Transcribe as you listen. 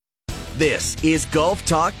This is Golf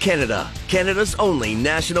Talk Canada, Canada's only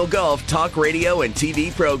national golf talk radio and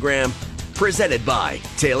TV program. Presented by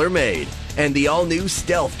TaylorMade and the all-new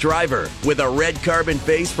Stealth Driver with a red carbon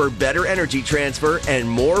face for better energy transfer and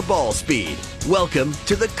more ball speed. Welcome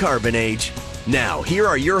to the Carbon Age. Now, here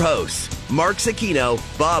are your hosts, Mark Zecchino,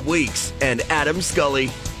 Bob Weeks, and Adam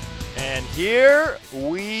Scully. And here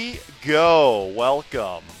we go.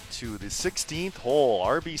 Welcome to the 16th hole,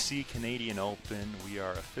 RBC Canadian Open. We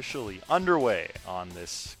are officially underway on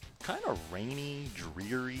this kind of rainy,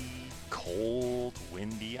 dreary, cold,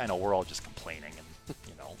 windy. I know we're all just complaining, and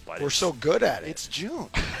but we're so good at it. It's June.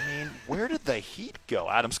 I mean, where did the heat go?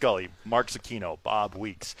 Adam Scully, Mark Zecchino, Bob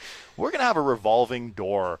Weeks. We're going to have a revolving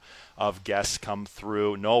door of guests come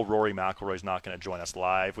through. No, Rory McIlroy's not going to join us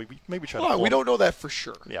live. We maybe try to. We don't know that for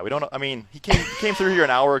sure. Yeah, we don't know. I mean, he came through here an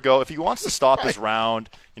hour ago. If he wants to stop his round,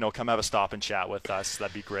 come have a stop and chat with us,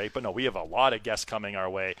 that'd be great. But no, we have a lot of guests coming our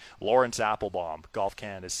way. Lawrence Applebaum, Golf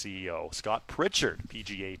Canada's CEO. Scott Pritchard,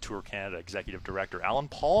 PGA Tour Canada Executive Director. Alan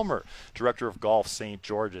Palmer, Director of Golf, St.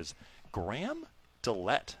 George's. Graham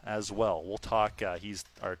Dillette as well. We'll talk. He's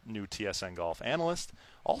our new TSN Golf analyst.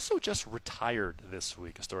 Also just retired this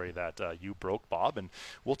week, a story that you broke, Bob. And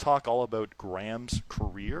we'll talk all about Graham's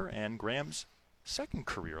career and Graham's second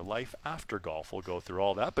career, life after golf. We'll go through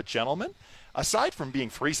all that. But gentlemen, aside from being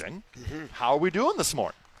freezing, how are we doing this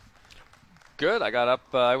morning? Good. I got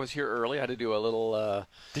up. I was here early. I had to do a little.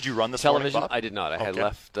 Did you run this television? morning, Bob? I did not. I had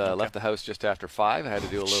left the house just after 5. I had to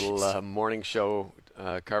do a little morning show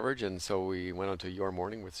coverage, and so we went on to Your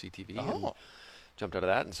Morning with CTV. And jumped out of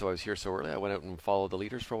that, and so I was here so early. I went out and followed the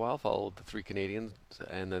leaders for a while, followed the 3 Canadians,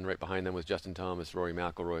 and then right behind them was Justin Thomas, Rory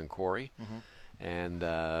McIlroy, and Corey. And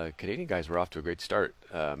Canadian guys were off to a great start.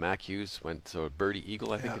 Mac Hughes went birdie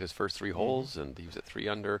eagle, I think, in his first 3 holes, and he was at 3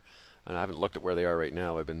 under. And I haven't looked at where they are right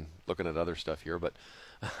now. I've been looking at other stuff here, but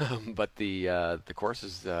the course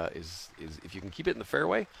is if you can keep it in the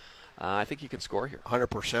fairway, I think you can score here.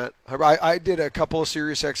 100%. I did a couple of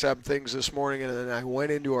SiriusXM things this morning, and then I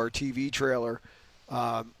went into our TV trailer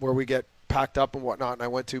where we get packed up and whatnot, and I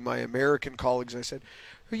went to my American colleagues and I said,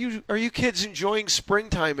 Are you kids enjoying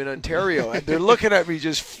springtime in Ontario? And they're looking at me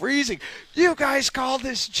just freezing. You guys called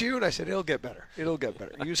this June. I said, it'll get better. It'll get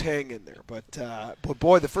better. You just hang in there. But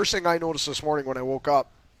boy, the first thing I noticed this morning when I woke up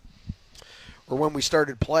or when we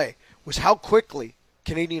started play was how quickly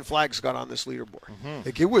Canadian flags got on this leaderboard.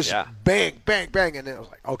 Like it was bang, bang, bang. And then I was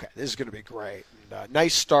like, okay, this is going to be great. And,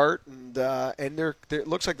 nice start. And it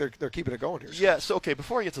looks like they're keeping it going here. Yeah, so, okay,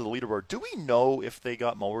 before I get to the leaderboard, do we know if they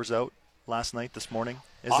got mowers out last night, this morning?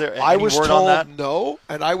 Is there any word told on that? No,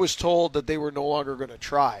 and I was told that they were no longer going to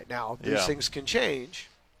try. Now, these things can change.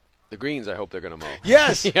 The greens, I hope they're going to mow.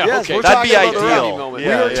 Yes, yes. Okay. That'd be ideal. We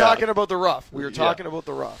were talking about the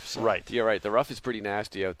rough. So. Right. You're right. The rough is pretty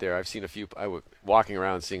nasty out there. I've seen a few. Walking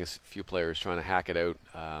around, seeing a few players trying to hack it out.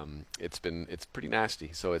 It's pretty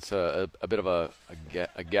nasty. So it's a bit of a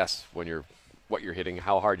guess when what you're hitting,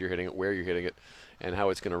 how hard you're hitting it, where you're hitting it, and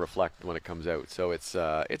how it's going to reflect when it comes out. So it's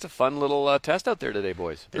a fun little test out there today,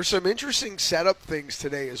 boys. There's some interesting setup things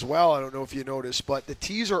today as well. I don't know if you noticed, but the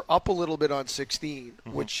tees are up a little bit on 16,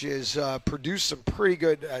 which is produced some pretty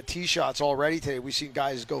good tee shots already today. We've seen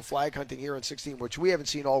guys go flag hunting here on 16, which we haven't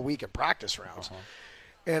seen all week in practice rounds.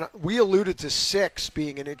 And we alluded to 6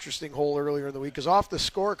 being an interesting hole earlier in the week because off the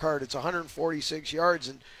scorecard, it's 146 yards,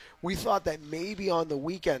 and we thought that maybe on the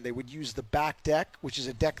weekend they would use the back deck, which is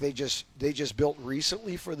a deck they just built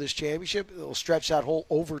recently for this championship. It'll stretch that hole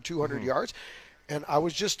over 200 yards. And I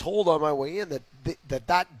was just told on my way in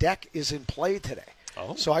that deck is in play today.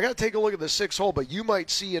 So I got to take a look at the 6th hole, but you might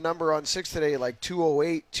see a number on 6 today like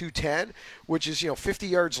 208, 210, which is 50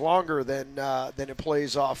 yards longer than it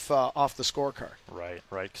plays off the scorecard.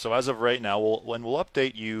 Right. So as of right now, we'll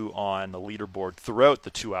update you on the leaderboard throughout the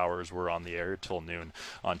 2 hours we're on the air till noon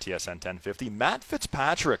on TSN 1050. Matt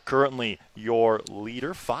Fitzpatrick, currently your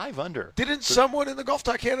leader, 5 under. Didn't someone in the Golf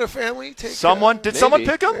Talk Canada family take? Did someone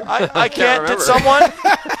pick him? I can't. Did someone?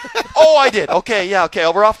 Oh, I did. Okay, yeah. Okay,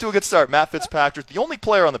 we're off to a good start. Matt Fitzpatrick, the only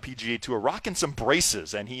player on the PGA Tour rocking some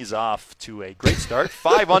braces, and he's off to a great start.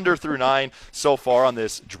 5 under through 9 so far on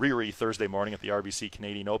this dreary Thursday morning at the RBC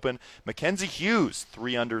Canadian Open. Mackenzie Hughes,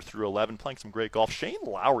 3 under through 11, playing some great golf. Shane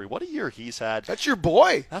Lowry, what a year he's had. That's your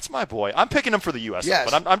boy. That's my boy. I'm picking him for the U.S.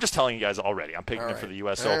 Open. I'm just telling you guys already. I'm picking him for the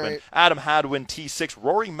U.S. Open. Right. Adam Hadwin, T6.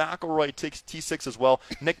 Rory McIlroy takes T6 as well.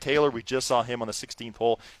 Nick Taylor, we just saw him on the 16th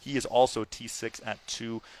hole. He is also T6 at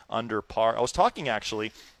 2 under par. I was talking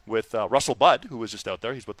actually with Russell Budd, who was just out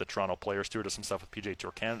there. He's with the Toronto Players Tour, does some stuff with PGA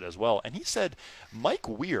Tour Canada as well. And he said Mike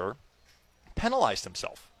Weir penalized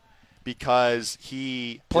himself because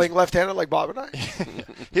he Playing left-handed like Bob and I?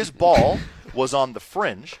 his ball was on the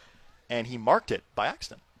fringe, and he marked it by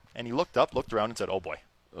accident. And he looked up, looked around, and said, "Oh boy."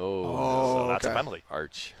 So that's a okay. penalty.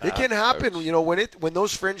 Arch. It can happen, Ouch. when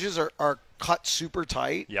those fringes are cut super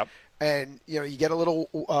tight. Yep. And you get a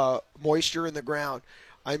little moisture in the ground.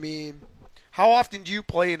 I mean, how often do you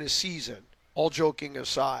play in a season? All joking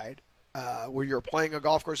aside, where you're playing a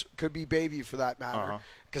golf course, could be Bayview for that matter,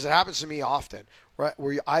 because it happens to me often. Right,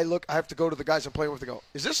 where I have to go to the guys I'm playing with to go,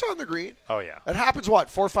 is this on the green? Oh yeah. It happens 4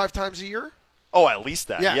 or 5 times a year. Oh, at least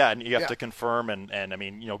that. Yeah. And you have to confirm, and I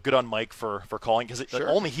mean, good on Mike for calling, because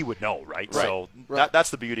only he would know, right? So that's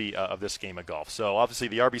the beauty of this game of golf. So obviously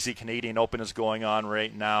the RBC Canadian Open is going on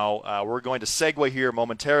right now. We're going to segue here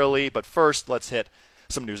momentarily, but first let's hit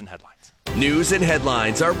some news and headlines. News and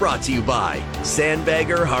headlines are brought to you by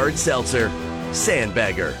Sandbagger Hard Seltzer.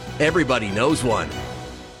 Sandbagger. Everybody knows one.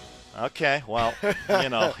 Okay, well,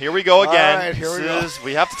 here we go again. All right, here we go.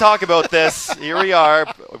 We have to talk about this. Here we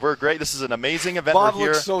are. We're great. This is an amazing event. Bob We're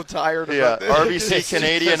here. looks so tired Yeah, about this. RBC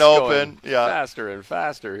Canadian Just Open. going Yeah, faster and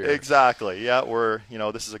faster here. exactly. Yeah,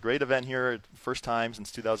 this is a great event here. First time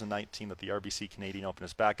since 2019 that the RBC Canadian Open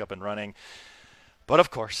is back up and running. But of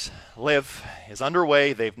course, LIV is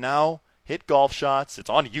underway. They've now hit golf shots. It's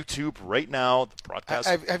on YouTube right now. The broadcast.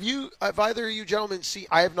 Have either of you gentlemen seen?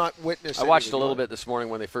 I have not witnessed. I watched anything a little on it. bit this morning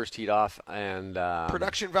when they first teed off, and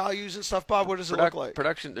Production values and stuff, Bob. What does it look like?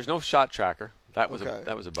 Production. There's no shot tracker. That was Okay.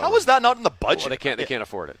 that was a bummer. How is that not in the budget? Well, they can't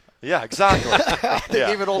afford it. Yeah, exactly.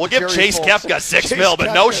 gave it all We'll to give Jerry Chase Foltz. Koepka $6 Chase million,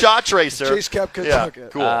 but no Koepka. shot tracer. Chase Koepka Yeah, took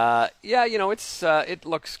it. cool. It's it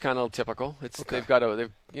looks kind of typical. They've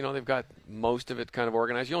got most of it kind of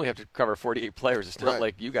organized. You only have to cover 48 players. It's not Right,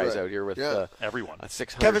 like you guys right. out here with Yeah. Everyone.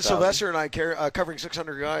 600. Kevin Sylvester and I covering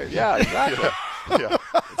 600 guys. Yeah, exactly. Yeah,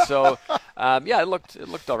 So, it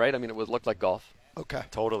looked all right. I mean, it looked like golf. Okay.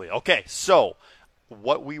 totally. Okay, so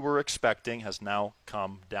what we were expecting has now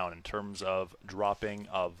come down in terms of dropping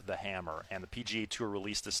of the hammer. And the PGA Tour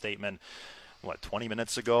released a statement, 20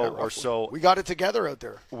 minutes ago or so. We got it together out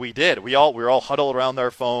there. We did. We were all huddled around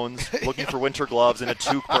our phones, looking for winter gloves and a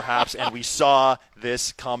toque perhaps, and we saw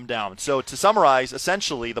this come down. So to summarize,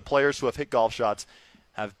 essentially, the players who have hit golf shots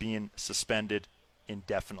have been suspended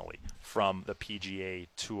indefinitely from the PGA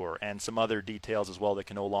Tour, and some other details as well. They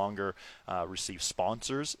can no longer receive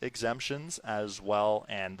sponsors exemptions as well.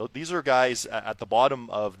 And these are guys at the bottom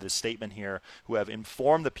of the statement here who have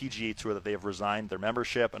informed the PGA Tour that they have resigned their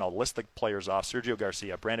membership, and I'll list the players off: Sergio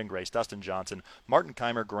Garcia, Brandon Grace, Dustin Johnson, Martin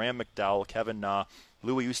Keimer, Graham McDowell, Kevin Na,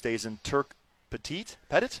 Louis Oosthuizen, Turk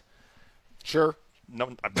Pettit? Sure. No,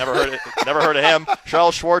 I've never heard of him.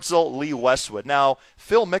 Charles Schwartzel, Lee Westwood. Now,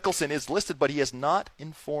 Phil Mickelson is listed, but he has not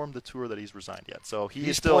informed the tour that he's resigned yet. So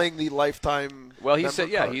He's still playing the lifetime. Well, he member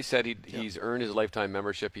said, card. he said he's earned his lifetime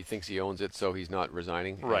membership. He thinks he owns it, so he's not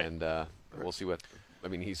resigning. Right. And we'll see what. I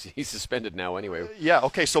mean, he's suspended now anyway. Yeah.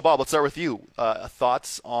 Okay. So, Bob, let's start with you.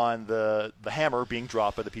 Thoughts on the hammer being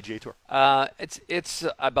dropped by the PGA Tour? It's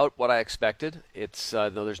about what I expected. It's though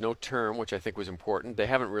there's no term, which I think was important. They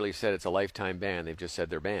haven't really said it's a lifetime ban. They've just said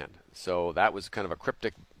they're banned. So that was kind of a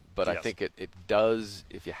cryptic, but Yes. I think it does.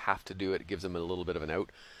 If you have to do it, it gives them a little bit of an out.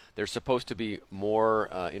 There's supposed to be more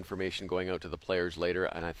information going out to the players later,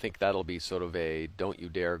 and I think that'll be sort of a don't you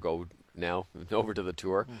dare go now over to the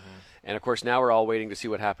tour. Mm-hmm. And of course now we're all waiting to see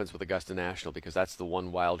what happens with Augusta National, because that's the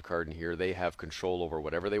one wild card in here. They have control over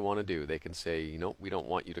whatever they want to do. They can say, we don't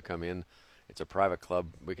want you to come in. It's a private club.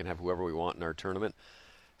 We can have whoever we want in our tournament.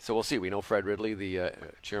 So we'll see. We know Fred Ridley, the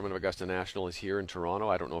chairman of Augusta National, is here in Toronto.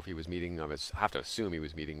 I don't know if he was meeting. I have to assume he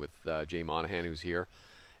was meeting with Jay Monahan, who's here.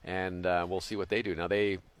 And we'll see what they do. Now,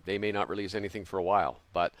 they may not release anything for a while.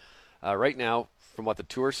 But right now, from what the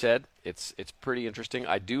tour said, it's pretty interesting.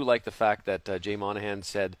 I do like the fact that Jay Monahan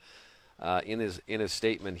said in his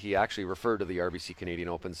statement, he actually referred to the RBC Canadian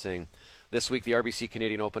Open, saying, "This week, the RBC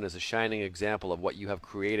Canadian Open is a shining example of what you have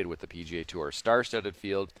created with the PGA Tour. Star-studded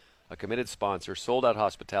field, a committed sponsor, sold-out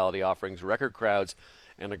hospitality offerings, record crowds,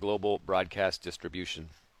 and a global broadcast distribution."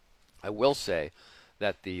 I will say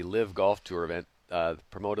that the LIV Golf Tour event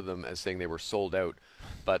promoted them as saying they were sold out,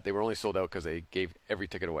 but they were only sold out because they gave every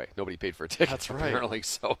ticket away. Nobody paid for a ticket. That's right. Apparently,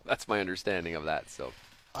 so that's my understanding of that. So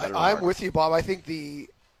I'm with you, Bob. I think the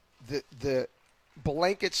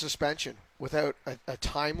blanket suspension without a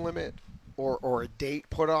time limit or a date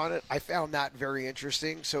put on it, I found that very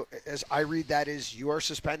interesting. So as I read that is you are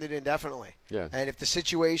suspended indefinitely. Yeah. And if the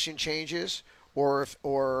situation changes or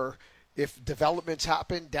if developments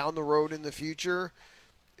happen down the road in the future,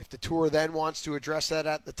 if the tour then wants to address that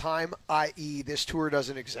at the time, i.e. this tour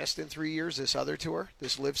doesn't exist in 3 years, this other tour,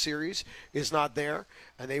 this LIV series is not there,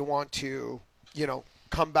 and they want to,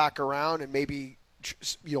 come back around and maybe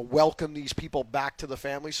welcome these people back to the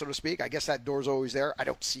family, so to speak. I guess that door's always there. I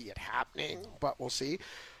don't see it happening, but we'll see.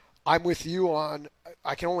 I'm with you on,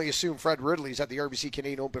 I can only assume Fred Ridley's at the RBC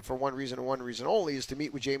Canadian Open for one reason and one reason only, is to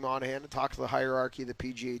meet with Jay Monahan and talk to the hierarchy of the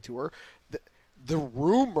PGA Tour. The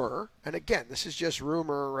rumor, and again, this is just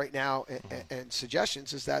rumor right now and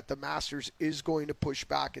suggestions, is that the Masters is going to push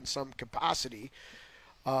back in some capacity,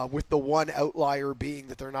 with the one outlier being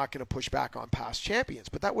that they're not going to push back on past champions.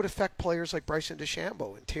 But that would affect players like Bryson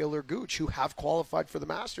DeChambeau and Taylor Gooch, who have qualified for the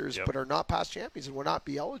Masters but are not past champions and will not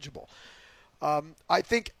be eligible. I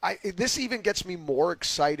think this even gets me more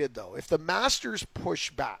excited, though. If the Masters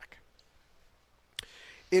push back,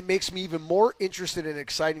 it makes me even more interested and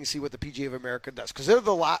exciting to see what the PGA of America does, because they're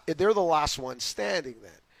the last one standing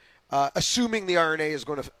then, assuming the R&A is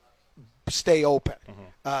going to stay open,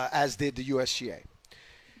 as did the USGA.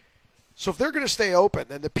 So if they're going to stay open,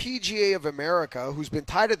 then the PGA of America, who's been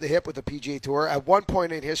tied at the hip with the PGA Tour, at one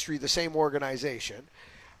point in history the same organization,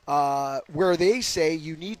 where they say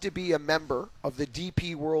you need to be a member of the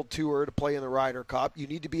DP World Tour to play in the Ryder Cup. You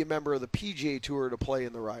need to be a member of the PGA Tour to play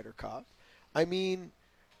in the Ryder Cup. I mean,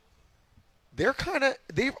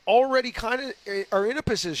 they've already are in a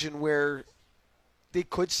position where they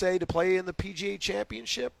could say to play in the PGA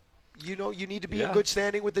Championship, you need to be in good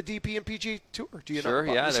standing with the DP and PGA Tour. Do you know?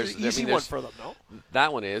 Yeah, this is an easy one for them, no?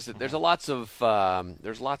 That one is. There's lots of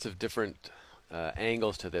different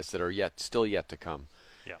angles to this that are still yet to come.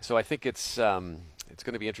 Yeah. So I think it's going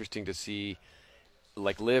to be interesting to see.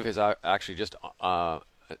 Like Liv has actually just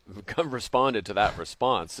responded to that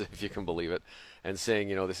response, if you can believe it, and saying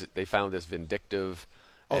they found this vindictive.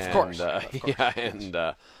 Of course. Yeah, and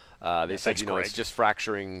they said Greg. It's just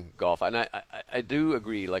fracturing golf, and I do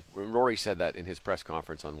agree. Like Rory said that in his press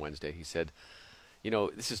conference on Wednesday, he said,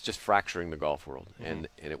 this is just fracturing the golf world, and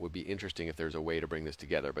it would be interesting if there's a way to bring this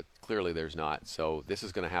together, but clearly there's not. So this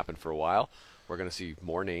is going to happen for a while. We're going to see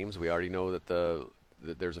more names. We already know that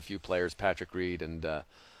there's a few players, Patrick Reed and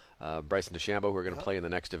Bryson DeChambeau, who are going to play in the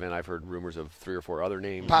next event. I've heard rumors of 3 or 4 other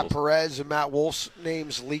names. Pat Perez and Matt Wolf's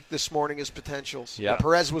names leaked this morning as potentials. Yeah.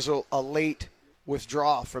 Perez was a late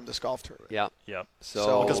withdraw from this golf tournament. Yeah.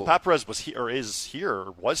 So because Pat Perez was here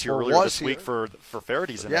earlier this week for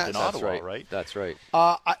Farady's event in Ottawa, right? That's right.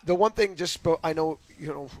 The one thing, I know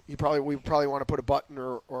we probably want to put a button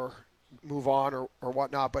or move on or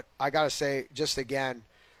whatnot, but I gotta say, just again,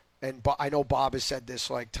 and I know Bob has said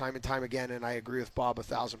this like time and time again, and I agree with Bob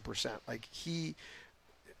 1,000%. Like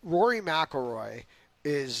Rory McIlroy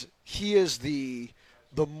is the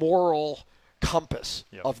moral compass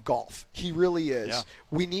of golf. He really is. Yeah.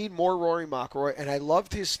 We need more Rory McIlroy, and I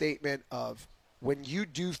loved his statement of, when you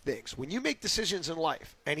do things, when you make decisions in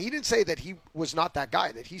life, and he didn't say that he was not that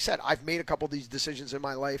guy, that he said, I've made a couple of these decisions in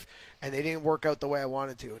my life and they didn't work out the way I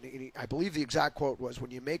wanted to. And I believe the exact quote was, when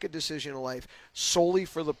you make a decision in life solely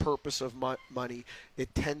for the purpose of money,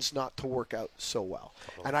 it tends not to work out so well.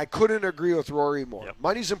 Totally. And I couldn't agree with Rory more. Yep.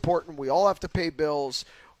 Money's important. We all have to pay bills.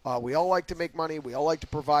 We all like to make money. We all like to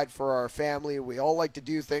provide for our family. We all like to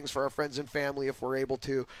do things for our friends and family if we're able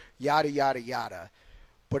to, yada, yada, yada.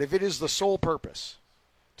 But if it is the sole purpose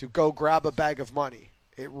to go grab a bag of money,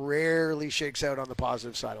 it rarely shakes out on the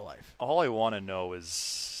positive side of life. All I want to know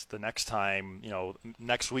is the next time,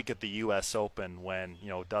 next week at the U.S. Open, when,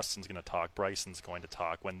 Dustin's going to talk, Bryson's going to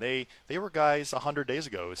talk, when they were guys 100 days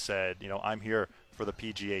ago who said, I'm here for the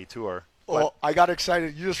PGA Tour. Well, I got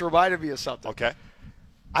excited. You just reminded me of something. Okay.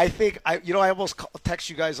 I think, I almost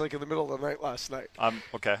texted you guys like in the middle of the night last night.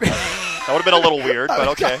 Okay. That would have been a little weird, but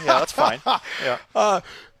okay. Yeah, that's fine. Yeah.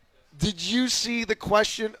 Did you see the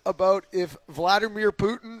question about if Vladimir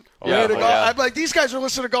Putin ran a golf? Yeah. I'm like, these guys are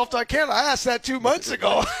listening to Golf Talk Canada. I asked that 2 months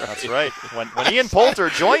ago. That's right. When Ian Poulter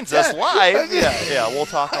joins us live, we'll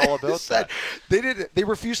talk all about that. They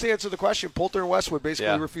refused to answer the question. Poulter and Westwood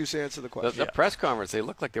basically refused to answer the question. The press conference, they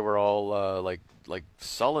looked like they were all like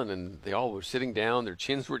sullen, and they all were sitting down. Their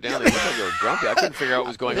chins were down. They looked like they were grumpy. I couldn't figure out what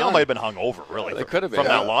was going on. They all might have been hungover, really. They could have been from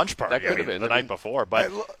that launch party. That could have been the night before. But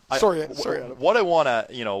sorry, what I want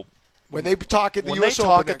to, when they talk at the when U.S. they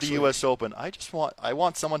Open talk at the U.S. Open, I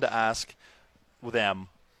want someone to ask them,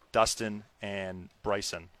 Dustin and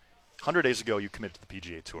Bryson, 100 days ago you committed to the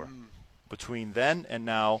PGA Tour. Between then and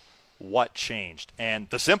now, what changed? And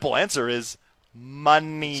the simple answer is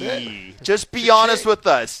money. Just be honest with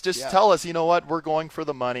us. Just tell us, you know what, we're going for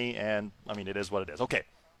the money, and it is what it is. Okay.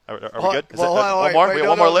 Are we good? One more? We have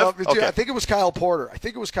one more lift? Okay. I think it was Kyle Porter.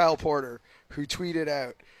 Who tweeted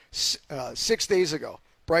out 6 days ago,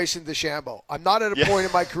 Bryson DeChambeau, I'm not at a point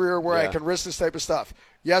in my career where I can risk this type of stuff.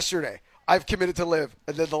 Yesterday, I've committed to live.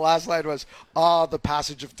 And then the last line was, the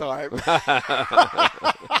passage of time.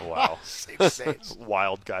 Wow. Saints.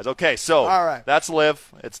 Wild guys. Okay, so All right. that's live.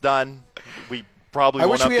 It's done. We probably I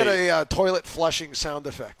won't wish we had update- a toilet flushing sound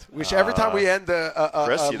effect. Wish every time we end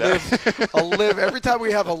Chris, you there? every time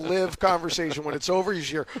we have a live conversation, when it's over, you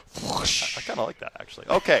hear whoosh. I kind of like that, actually.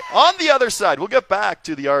 Okay, on the other side, we'll get back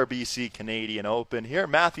to the RBC Canadian Open here.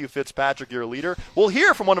 Matthew Fitzpatrick, your leader. We'll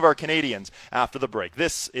hear from one of our Canadians after the break.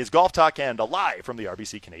 This is Golf Talk Canada live from the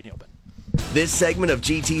RBC Canadian Open. This segment of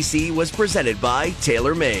GTC was presented by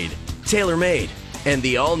TaylorMade. TaylorMade and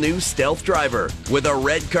the all-new Stealth Driver with a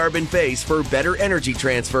red carbon face for better energy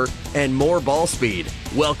transfer and more ball speed.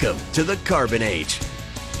 Welcome to the Carbon Age.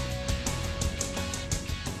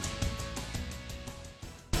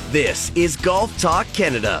 This is Golf Talk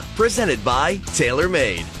Canada, presented by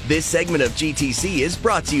TaylorMade. This segment of GTC is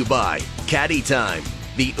brought to you by Caddy Time,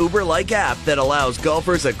 the Uber-like app that allows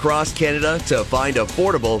golfers across Canada to find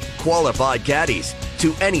affordable, qualified caddies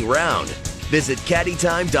to any round. Visit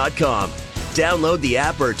caddytime.com. Download the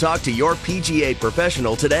app or talk to your PGA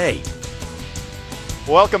professional today.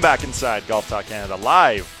 Welcome back inside Golf Talk Canada,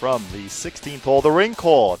 live from the 16th hole, the rink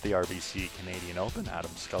hole at the RBC Canadian Open.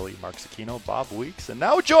 Adam Scully, Mark Cicchino, Bob Weeks, and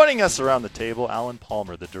now joining us around the table, Alan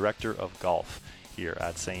Palmer, the Director of Golf here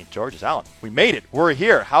at St. George's. Alan, we made it. We're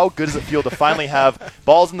here. How good does it feel to finally have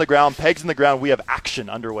balls in the ground, pegs in the ground? We have action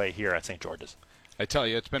underway here at St. George's. I tell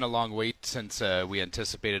you, it's been a long wait since we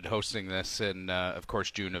anticipated hosting this in, of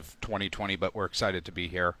course, June of 2020, but we're excited to be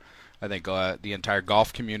here. I think the entire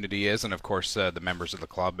golf community is, and, of course, the members of the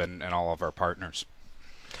club and all of our partners.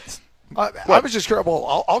 I was just curious.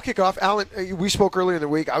 Well, I'll kick off. Alan, we spoke earlier in the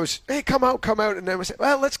week. I was, hey, come out. And then I said,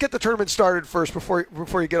 well, let's get the tournament started first before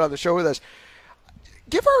you get on the show with us.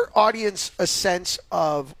 Give our audience a sense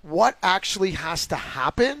of what actually has to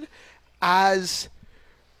happen as,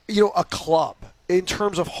 a club in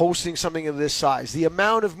terms of hosting something of this size. The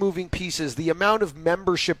amount of moving pieces, the amount of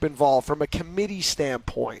membership involved from a committee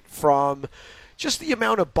standpoint, from just the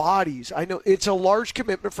amount of bodies. I know it's a large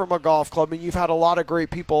commitment from a golf club, and you've had a lot of great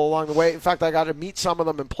people along the way. In fact, I got to meet some of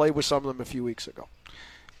them and play with some of them a few weeks ago.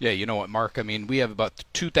 Yeah, you know what, Mark? I mean, we have about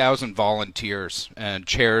 2,000 volunteers and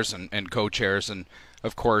chairs and co-chairs, and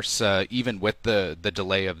of course, even with the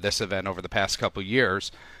delay of this event over the past couple of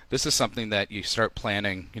years, this is something that you start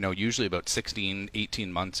planning, usually about 16,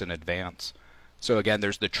 18 months in advance. So again,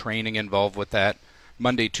 there's the training involved with that.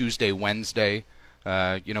 Monday, Tuesday, Wednesday,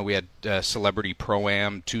 we had Celebrity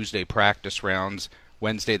Pro-Am, Tuesday practice rounds,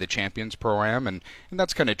 Wednesday the Champions Pro-Am, and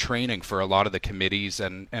that's kind of training for a lot of the committees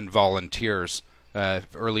and volunteers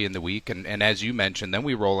early in the week. And as you mentioned, then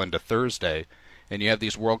we roll into Thursday, and you have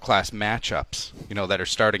these world-class matchups, that are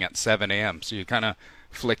starting at 7 a.m. So you kind of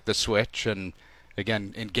flick the switch and,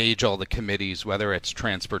 again, engage all the committees, whether it's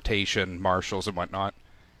transportation, marshals, and whatnot.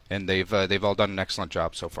 And they've all done an excellent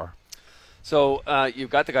job so far. So you've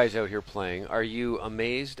got the guys out here playing. Are you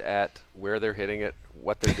amazed at where they're hitting it,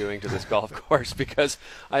 what they're doing to this golf course? Because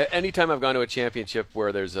anytime I've gone to a championship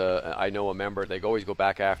where there's I know a member, they always go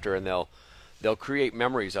back after and they'll create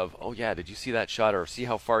memories of, oh yeah, did you see that shot, or see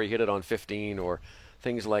how far you hit it on 15, or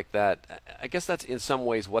things like that. I guess that's in some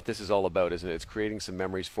ways what this is all about, isn't it? It's creating some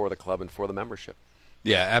memories for the club and for the membership.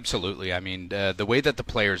 Yeah, absolutely. I mean, the way that the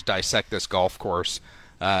players dissect this golf course,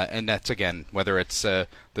 and that's, again, whether it's the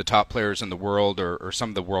top players in the world or some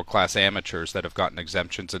of the world-class amateurs that have gotten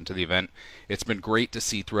exemptions into the event, it's been great to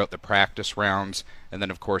see throughout the practice rounds, and then,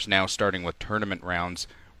 of course, now starting with tournament rounds,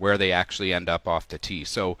 where they actually end up off the tee.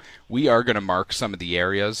 So we are going to mark some of the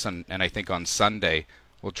areas, and I think on Sunday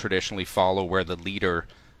we'll traditionally follow where the leader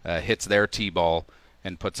hits their tee ball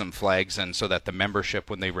and put some flags in so that the membership,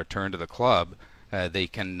 when they return to the club, they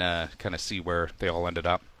can kind of see where they all ended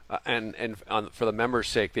up. For the members'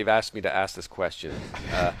 sake, they've asked me to ask this question.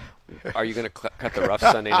 Are you going to cut the rough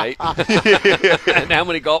Sunday night? And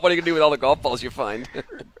what are you going to do with all the golf balls you find?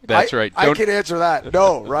 That's right. I can answer that.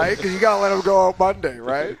 No, right? Because you got to let them go out Monday,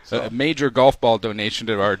 right? So. A major golf ball donation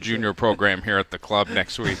to our junior program here at the club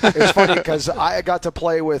next week. It's funny because I got to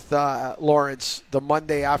play with Lawrence the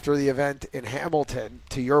Monday after the event in Hamilton,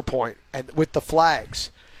 to your point, and with the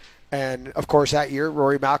flags. And, of course, that year,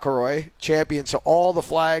 Rory McIlroy, champion, so all the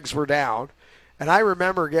flags were down. And I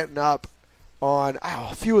remember getting up on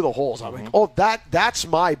a few of the holes. I'm like, that's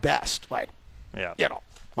my best. Like, yeah.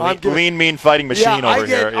 Lean, mean fighting machine over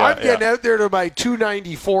here. Yeah, I'm getting out there to my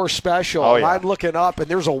 294 special, and I'm looking up, and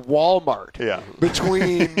there's a Walmart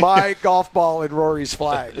between my golf ball and Rory's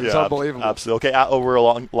flag. It's unbelievable. Absolutely. Okay, we're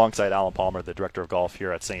alongside Alan Palmer, the Director of Golf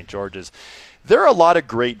here at St. George's. There are a lot of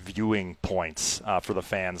great viewing points for the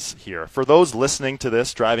fans here. For those listening to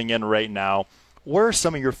this, driving in right now, where are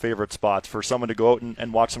some of your favorite spots for someone to go out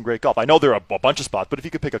and watch some great golf? I know there are a bunch of spots, but if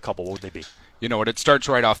you could pick a couple, what would they be? You know what? It starts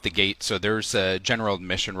right off the gate. So there's a general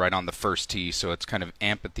admission right on the first tee. So it's kind of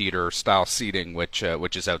amphitheater style seating, which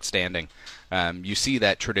is outstanding. You see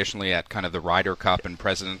that traditionally at kind of the Ryder Cup and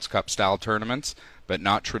President's Cup style tournaments, but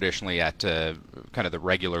not traditionally at kind of the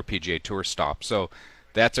regular PGA Tour stop. So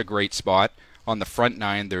that's a great spot. On the front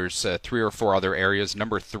nine, there's 3 or 4 other areas.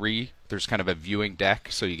 Number 3, there's kind of a viewing deck,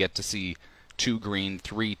 so you get to see 2 green,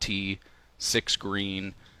 3 tee, 6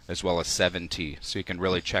 green, as well as 7 tee. So you can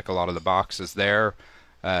really check a lot of the boxes there,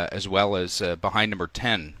 as well as behind number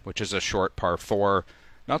 10, which is a short par 4.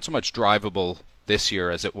 Not so much drivable this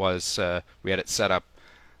year as it was. We had it set up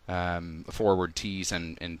forward tees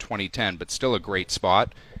in 2010, but still a great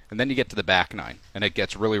spot. And then you get to the back nine, and it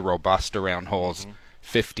gets really robust around holes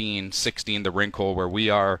 15, 16, the rink hole where we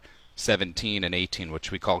are, 17 and 18,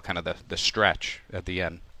 which we call kind of the stretch at the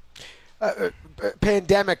end.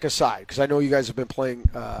 Pandemic aside, because I know you guys have been planning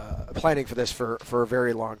for this for a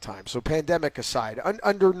very long time. So pandemic aside,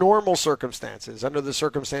 under normal circumstances, under the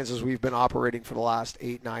circumstances we've been operating for the last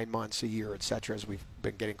 8-9 months, a year, et cetera, as we've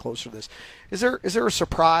been getting closer to this, is there a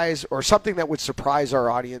surprise or something that would surprise our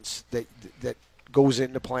audience that goes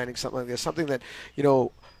into planning something like this? Something that, you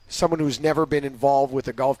know, someone who's never been involved with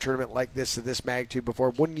a golf tournament like this of this magnitude before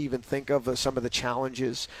wouldn't even think of some of the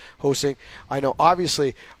challenges hosting. I know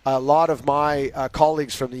obviously a lot of my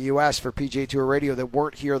colleagues from the U.S. for PGA Tour Radio that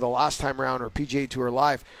weren't here the last time around or PGA Tour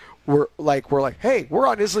Live were like, hey, we're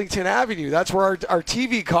on Islington Avenue. That's where our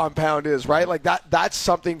TV compound is, right? Like that's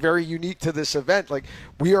something very unique to this event. Like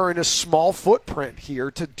we are in a small footprint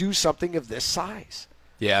here to do something of this size.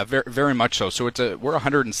 Yeah, very, very much so. So we're a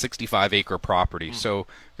 165-acre property, so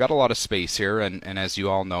we've got a lot of space here, and as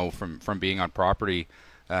you all know from being on property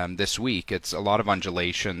this week, it's a lot of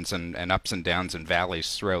undulations and ups and downs and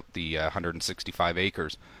valleys throughout the 165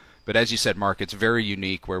 acres. But as you said, Mark, it's very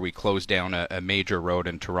unique where we closed down a major road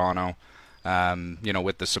in Toronto,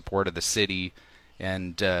 with the support of the city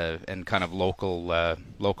and kind of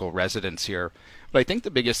local residents here. But I think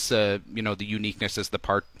the biggest, the uniqueness is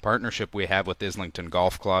the partnership we have with Islington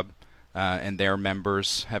Golf Club and their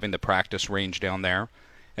members, having the practice range down there,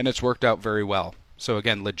 and it's worked out very well. So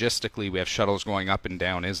again, logistically, we have shuttles going up and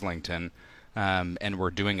down Islington, and we're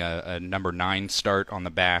doing a number 9 start on the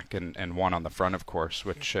back and one on the front, of course,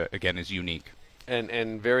 which again is unique. And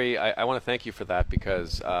I want to thank you for that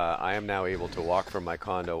because I am now able to walk from my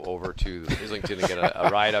condo over to Islington and get a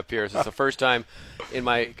ride up here. So it's the first time in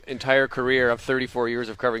my entire career of 34 years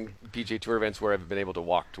of covering PGA Tour events where I've been able to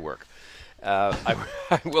walk to work. I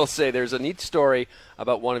will say there's a neat story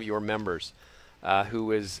about one of your members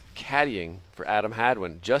who is caddying for Adam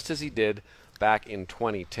Hadwin, just as he did back in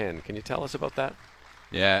 2010. Can you tell us about that?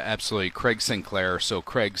 Yeah, absolutely. Craig Sinclair. So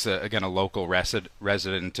Craig's, again, a local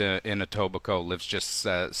resident in Etobicoke, lives just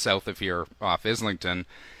south of here off Islington.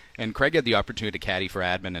 And Craig had the opportunity to caddy for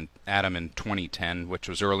Adam in 2010, which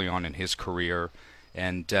was early on in his career,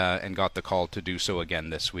 and got the call to do so again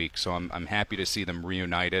this week. So I'm happy to see them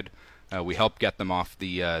reunited. We helped get them off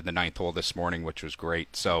the ninth hole this morning, which was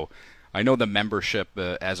great. So I know the membership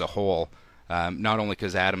as a whole, not only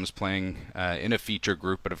because Adam's playing in a feature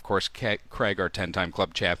group, but of course Craig, our 10-time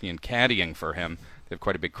club champion, caddying for him. They have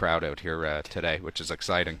quite a big crowd out here today, which is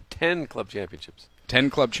exciting. 10 club championships. 10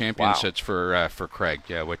 club championships for Craig,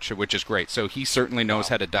 yeah, which is great. So he certainly knows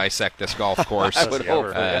how to dissect this golf course. I would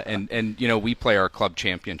hope. And we play our club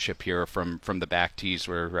championship here from the back tees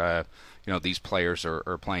where these players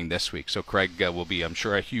are playing this week. So Craig will be, I'm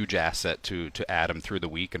sure, a huge asset to Adam through the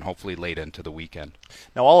week and hopefully late into the weekend.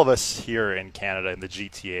 Now, all of us here in Canada, in the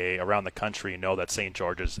GTA, around the country, know that St.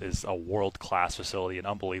 George's is a world-class facility, an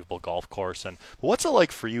unbelievable golf course. And what's it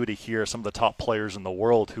like for you to hear some of the top players in the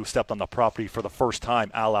world who stepped on the property for the first time,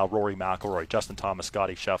 a la Rory McIlroy, Justin Thomas,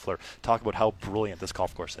 Scottie Scheffler, talk about how brilliant this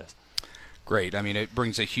golf course is? Great. I mean, it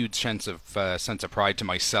brings a huge sense of pride to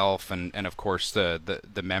myself and of course the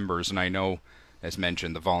members. And I know, as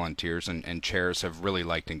mentioned, the volunteers and chairs have really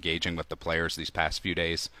liked engaging with the players these past few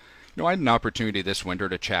days. I had an opportunity this winter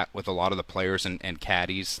to chat with a lot of the players and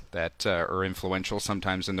caddies that are influential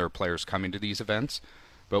sometimes in their players coming to these events.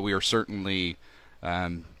 But we are certainly,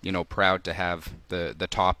 proud to have the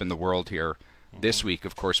top in the world here this week.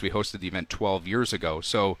 Of course, we hosted the event 12 years ago.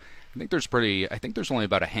 So I think there's only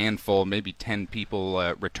about a handful, maybe 10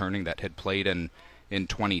 people returning that had played in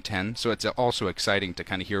 2010. So it's also exciting to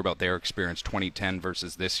kind of hear about their experience 2010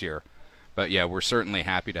 versus this year. But yeah, we're certainly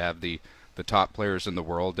happy to have the top players in the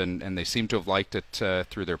world, and they seem to have liked it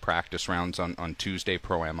through their practice rounds on Tuesday,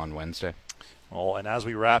 Pro-Am on Wednesday. Well, and as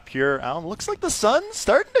we wrap here, Alan, looks like the sun's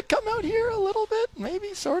starting to come out here a little bit,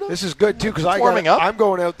 maybe, sort of. This is good, too, because I'm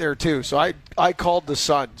going out there, too. So I called the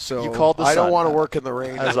sun. So you called the I sun. don't want to work in the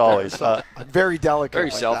rain. As always. I'm very delicate.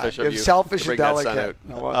 Very selfish of you. Selfish and delicate.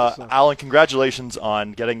 Alan, congratulations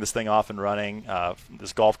on getting this thing off and running.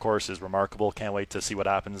 This golf course is remarkable. Can't wait to see what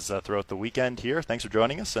happens throughout the weekend here. Thanks for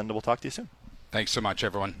joining us, and we'll talk to you soon. Thanks so much,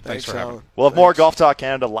 everyone. Thanks for having me. We'll have more Golf Talk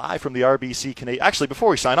Canada live from the RBC Canadian. Actually, before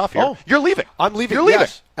we sign off here, you're leaving. I'm leaving. You're leaving.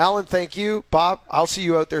 Yes. Alan, thank you. Bob, I'll see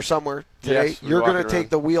you out there somewhere today. Yes, you're going to take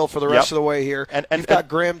the wheel for the rest of the way here. And you've got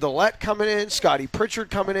Graham Dillette coming in, Scotty Pritchard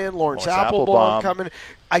coming in, Lawrence Applebaum coming in.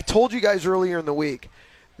 I told you guys earlier in the week,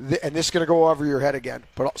 and this is going to go over your head again,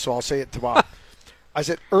 so I'll say it to Bob. I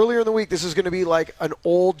said earlier in the week, this is going to be like an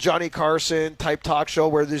old Johnny Carson type talk show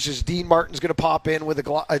where there's just Dean Martin's going to pop in with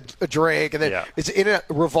a drink, and then it's in a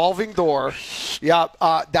revolving door. Yeah,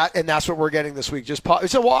 that's what we're getting this week. Just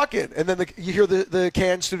it's a walk-in, and then you hear the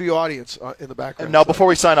Can Studio audience in the background. Now, before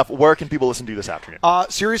we sign off, where can people listen to you this afternoon?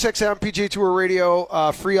 SiriusXM PGA Tour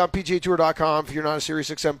Radio, free on PGAtour.com if you're not a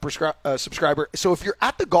SiriusXM subscriber. So if you're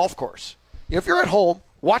at the golf course, if you're at home,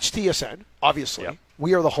 watch TSN, obviously. Yep.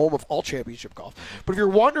 We are the home of all championship golf. But if you're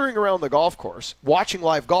wandering around the golf course, watching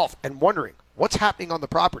live golf, and wondering what's happening on the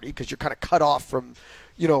property, because you're kind of cut off from,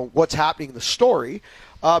 what's happening in the story,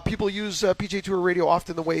 people use PGA Tour Radio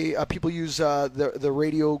often the way people use the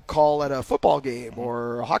radio call at a football game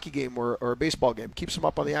or a hockey game or a baseball game. Keeps them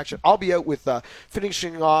up on the action. I'll be out with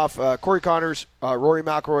finishing off Corey Connors, Rory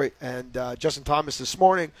McIlroy, and Justin Thomas this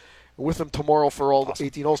morning. With them tomorrow for all the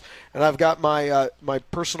 18 holes. And I've got my my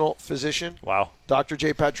personal physician, Dr.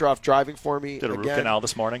 J. Petroff, driving for me. Did a root canal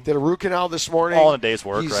this morning. All in a day's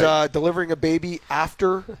work, He's right? Delivering a baby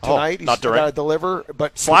after tonight. He's not during. Got to deliver.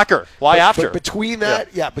 But Slacker. Why after? But between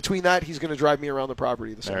that, he's going to drive me around the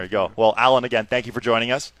property this There you go. Well, Alan, again, thank you for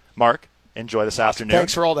joining us. Mark, enjoy this afternoon.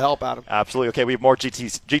 Thanks for all the help, Adam. Absolutely. Okay, we have more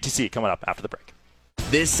GTC coming up after the break.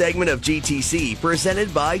 This segment of GTC,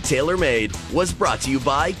 presented by TaylorMade, was brought to you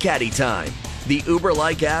by Caddy Time, the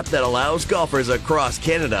Uber-like app that allows golfers across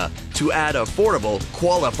Canada to add affordable,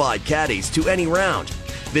 qualified caddies to any round.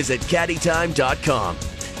 Visit caddytime.com.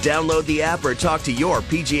 Download the app or talk to your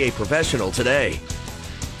PGA professional today.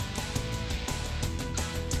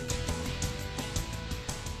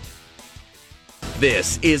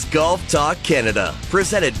 This is Golf Talk Canada,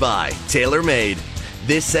 presented by TaylorMade.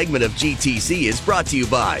 This segment of GTC is brought to you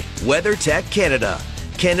by WeatherTech Canada,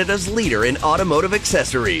 Canada's leader in automotive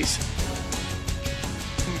accessories.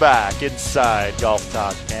 Back inside Golf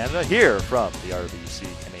Talk Canada, here from the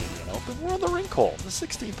RBC Canadian Open. We're on the rink hole, the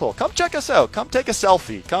 16th hole. Come check us out. Come take a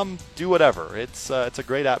selfie. Come do whatever. It's a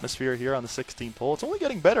great atmosphere here on the 16th hole. It's only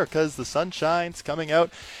getting better because the sunshine's coming out.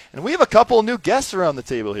 And we have a couple new guests around the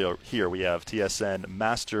table here. We have TSN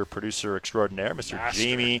Master Producer Extraordinaire, Mr.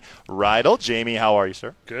 Jamie Rydell. Jamie, how are you,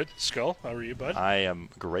 sir? Good. Skull, how are you, bud? I am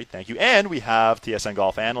great, thank you. And we have TSN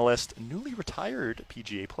Golf Analyst, newly retired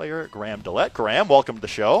PGA player, Graham Dillette. Graham, welcome to the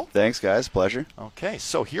show. Thanks, guys. Pleasure. Okay,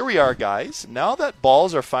 so here we are, guys. Now that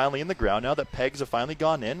balls are finally in the ground, now that pegs have finally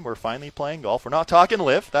gone in, we're finally playing golf. We're not talking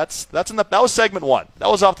live. That was segment one. That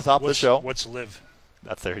was off the top of the show. What's live?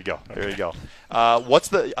 There you go. Okay. There you go.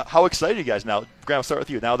 How excited are you guys now? Graham, I'll start with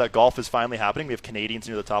you. Now that golf is finally happening, we have Canadians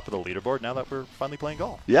near the top of the leaderboard. Now that we're finally playing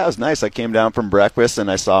golf. Yeah, it was nice. I came down from breakfast and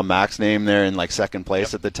I saw Mac's name there in second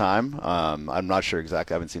place at the time. I'm not sure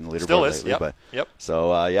exactly. I haven't seen the leaderboard Still is. lately. Yep.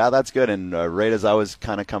 So that's good. And right as I was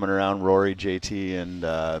kind of coming around, Rory, JT,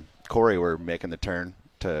 and Corey were making the turn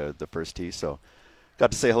to the first tee. So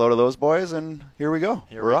got to say hello to those boys, and here we go.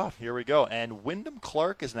 We're off. Here we go. And Wyndham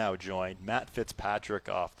Clark is now joined. Matt Fitzpatrick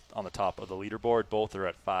off on the top of the leaderboard. Both are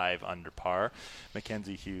at 5 under par.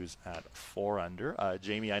 Mackenzie Hughes at 4 under.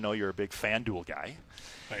 Jamie, I know you're a big FanDuel guy.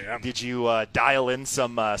 I am. Did you dial in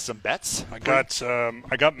some bets? I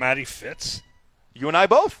got Matty Fitz. You and I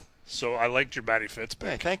both. So I liked your Matty Fitz pick.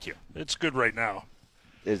 Hey, thank you. It's good right now.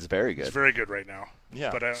 It's very good. It's very good right now.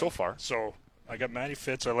 Yeah, but, so far. So I got Matty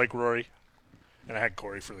Fitz. I like Rory. And I had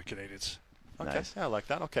Corey for the Canadians. Okay, Nice. yeah, I like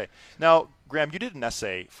that. Okay. Now, Graham, you did an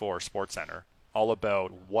essay for SportsCenter all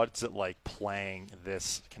about what's it like playing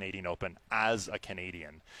this Canadian Open as a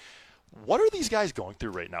Canadian. What are these guys going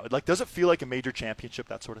through right now? Does it feel like a major championship,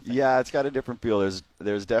 that sort of thing? Yeah, it's got a different feel.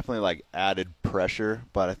 There's definitely added pressure,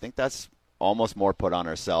 but I think that's almost more put on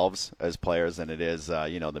ourselves as players than it is,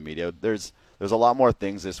 the media. There's a lot more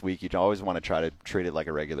things this week. You always want to try to treat it like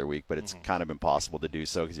a regular week, but it's kind of impossible to do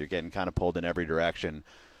so because you're getting kind of pulled in every direction,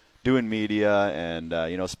 doing media and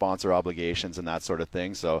sponsor obligations and that sort of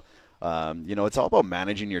thing. So it's all about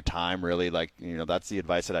managing your time. Really, that's the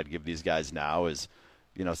advice that I'd give these guys now is,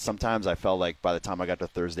 sometimes I felt like by the time I got to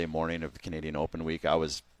Thursday morning of the Canadian Open week, I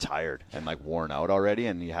was tired and like worn out already,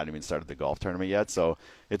 and you hadn't even started the golf tournament yet. So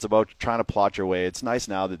it's about trying to plot your way. It's nice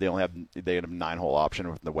now that they have a 9-hole option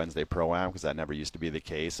with the Wednesday Pro-Am, because that never used to be the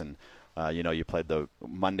case. And you played the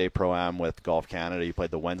Monday Pro-Am with Golf Canada, you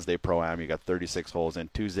played the Wednesday Pro-Am, you got 36 holes in.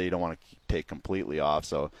 Tuesday you don't want to take completely off.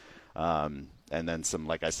 So and then some,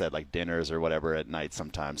 like I said, like dinners or whatever at night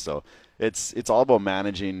sometimes. So it's all about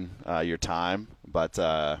managing your time. But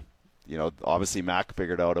obviously Mac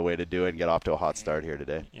figured out a way to do it and get off to a hot start here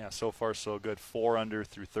today. Yeah, so far so good. 4 under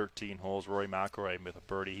through 13 holes. Rory McIlroy with a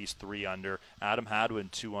birdie. He's 3 under. Adam Hadwin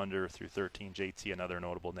 2 under through 13. JT, another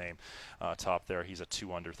notable name, top there. He's a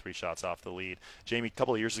 2 under, 3 shots off the lead. Jamie, a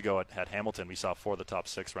couple of years ago at Hamilton, we saw 4 of the top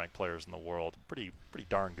 6 ranked players in the world. Pretty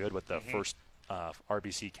darn good with the first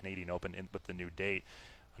RBC Canadian Open with the new date.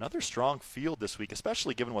 Another strong field this week,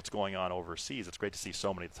 especially given what's going on overseas. It's great to see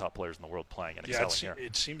so many of the top players in the world playing and excelling here.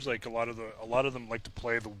 It seems like a lot of them like to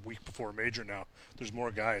play the week before a major now. There's more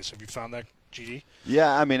guys. Have you found that, GD?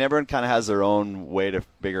 Yeah, I mean, everyone kind of has their own way to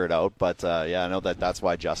figure it out, but I know that's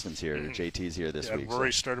why Justin's here. JT's here this week.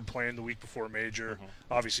 Rory started playing the week before a major.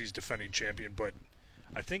 Obviously, he's defending champion, but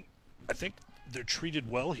I think they're treated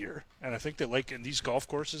well here, and I think they like in these golf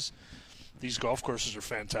courses. These golf courses are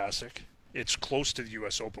fantastic. It's close to the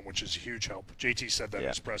U.S. Open, which is a huge help. JT said that in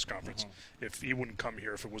his press conference. If he wouldn't come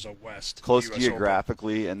here if it was out west. Close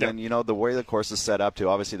geographically, and then, the way the course is set up, too,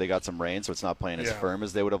 obviously they got some rain, so it's not playing as firm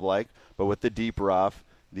as they would have liked. But with the deep rough,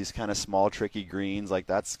 these kind of small, tricky greens, like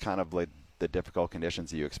that's kind of like the difficult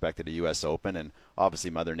conditions that you expect at a U.S. Open. And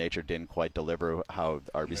obviously Mother Nature didn't quite deliver how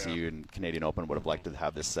RBC and Canadian Open would have liked to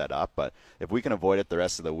have this set up. But if we can avoid it the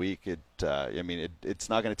rest of the week, it's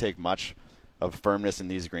not going to take much of firmness in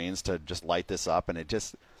these greens to just light this up, and it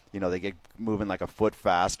just they get moving like a foot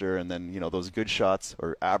faster, and then those good shots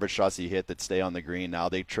or average shots you hit that stay on the green, now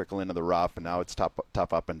they trickle into the rough, and now it's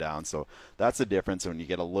tough up and down. So that's the difference. When you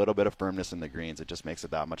get a little bit of firmness in the greens, it just makes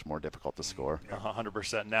it that much more difficult to score.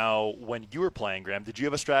 100%. Now, when you were playing, Graham, did you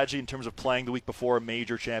have a strategy in terms of playing the week before a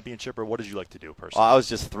major championship, or what did you like to do personally? I was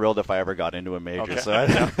just thrilled if I ever got into a major. Okay. So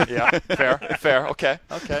fair. Okay.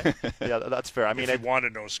 Yeah, that's fair. I mean, if you want to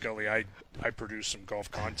know, Scully, I produce some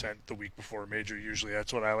golf content the week before a major. Usually,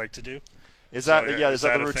 that's what I like to do. Is that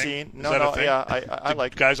the routine? No, I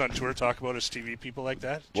like guys on tour talk about us TV people like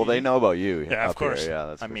that. Well, they know about you. Yeah, of course. Here.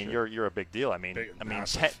 Yeah, that's sure. you're a big deal.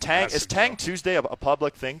 Massive is Tang Tuesday a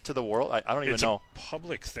public thing to the world? I don't even know. It's a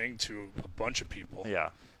public thing to a bunch of people. Yeah.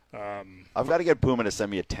 I've got to get Puma to send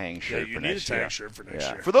me a Tang shirt. Yeah, you need a Tang shirt for next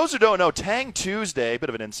year. For those who don't know, Tang Tuesday, bit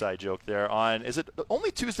of an inside joke there. Is it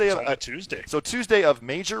only Tuesday? Only Tuesday. So Tuesday of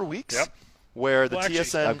major weeks. Yep. Where the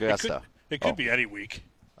TSN Augusta. It could be any week.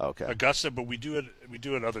 Okay. Augusta, but we do it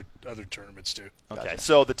other tournaments too. Okay. Gotcha.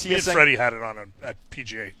 So the TSN. Me and Freddie had it on at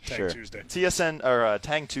PGA Tang Tuesday. TSN or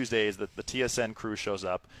Tang Tuesday is that the TSN crew shows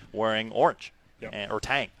up wearing orange, or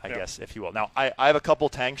Tang, I guess, if you will. Now I have a couple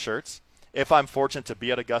Tang shirts. If I'm fortunate to be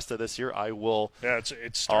at Augusta this year, I will. Yeah,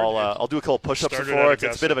 I'll do a couple push-ups before. It's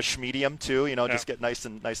a bit of a schmedium too, just get nice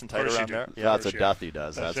and tight around there. Yeah, that's what Duffy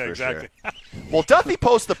does. That's for exactly. sure. Well, Duffy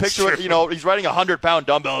posts the picture. He's riding 100-pound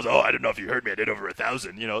dumbbells. Oh, I don't know if you heard me. I did over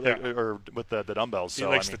 1,000. Or with the dumbbells. He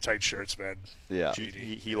likes the tight shirts, man. Yeah,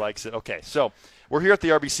 he likes it. Okay, so we're here at the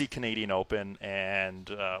RBC Canadian Open, and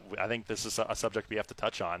I think this is a subject we have to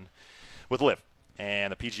touch on with Liv.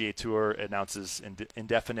 And the PGA Tour announces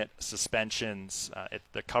indefinite suspensions.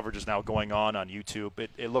 The coverage is now going on YouTube.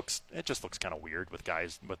 It just looks kind of weird with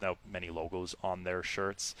guys without many logos on their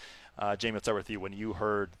shirts. Jamie, let's start with you. When you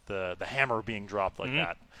heard the hammer being dropped like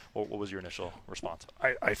that, what was your initial response?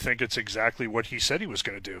 I think it's exactly what he said he was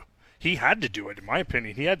going to do. He had to do it, in my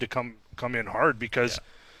opinion. He had to come in hard because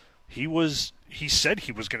he said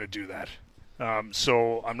he was going to do that.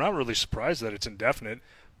 So I'm not really surprised that it's indefinite,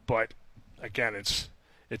 but again, it's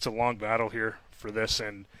a long battle here for this,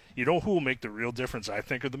 and who will make the real difference? I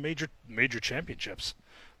think are the major championships.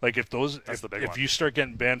 Like if you start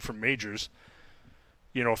getting banned from majors,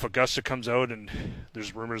 if Augusta comes out and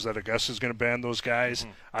there's rumors that Augusta is going to ban those guys,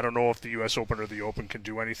 I don't know if the U.S. Open or the Open can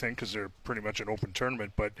do anything because they're pretty much an open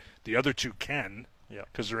tournament, but the other two can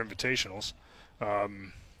because they're invitationals.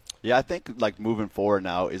 Yeah, I think moving forward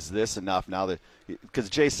now, is this enough now that because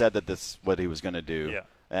Jay said that this is what he was going to do. Yeah.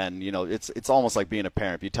 And, it's almost like being a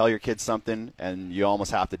parent. If you tell your kids something and you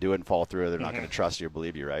almost have to do it and follow through, they're not going to trust you or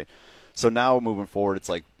believe you, right? So now moving forward, it's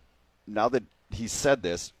like now that he said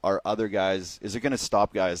this, is it going to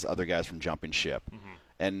stop other guys from jumping ship?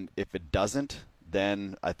 And if it doesn't,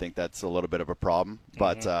 then I think that's a little bit of a problem.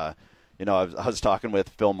 But, I was talking with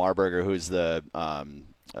Phil Marburger, who's the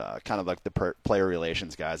kind of like the player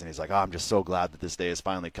relations guys, and he's like, "Oh, I'm just so glad that this day has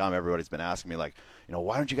finally come." Everybody's been asking me, like,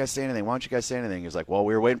 why don't you guys say anything? Why don't you guys say anything? He's like, "Well,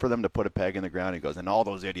 we were waiting for them to put a peg in the ground." He goes, "And all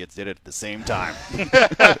those idiots did it at the same time."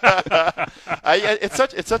 It's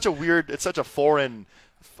such a foreign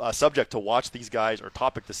subject to watch these guys, or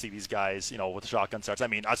topic to see these guys, with shotgun starts. I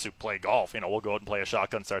mean, us who play golf, we'll go out and play a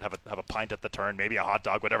shotgun start, have a pint at the turn, maybe a hot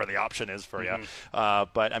dog, whatever the option is for you.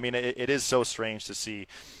 But I mean, it is so strange to see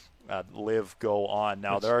Liv go on.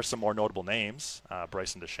 Now, there are some more notable names.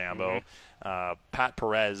 Bryson DeChambeau, Pat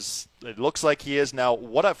Perez. It looks like he is now.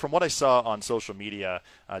 From what I saw on social media,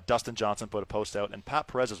 Dustin Johnson put a post out, and Pat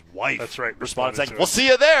Perez's wife responded saying, "We'll see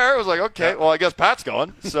you there." I was like, okay, well, I guess Pat's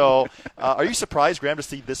going. So are you surprised, Graham, to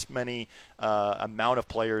see this many amount of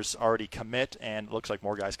players already commit, and it looks like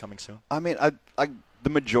more guys coming soon? I mean, the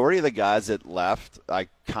majority of the guys that left, I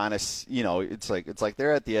kind of, it's like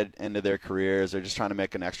they're at the end of their careers. They're just trying to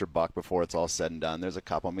make an extra buck before it's all said and done. There's a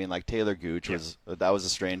couple. I mean, like Taylor Gooch was a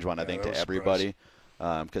strange one, I think, to everybody,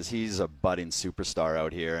 because he's a budding superstar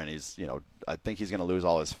out here, and he's, I think he's going to lose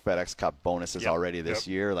all his FedEx Cup bonuses already this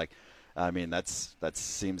year. Like, I mean, that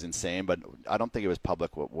seems insane, but I don't think it was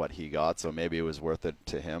public what he got, so maybe it was worth it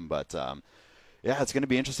to him, but. Yeah, it's going to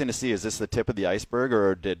be interesting to see. Is this the tip of the iceberg,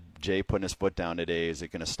 or did Jay putting his foot down today, is it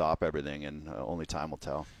going to stop everything? And only time will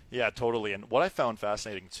tell. Yeah, totally. And what I found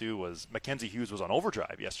fascinating, too, was Mackenzie Hughes was on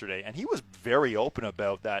Overdrive yesterday, and he was very open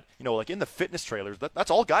about that. Like in the fitness trailers, that's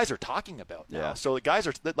all guys are talking about now. Yeah. So the guys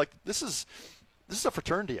are like, this is a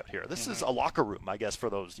fraternity out here. This is a locker room, I guess, for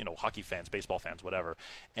those, hockey fans, baseball fans, whatever.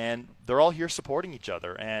 And they're all here supporting each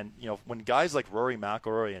other. And, when guys like Rory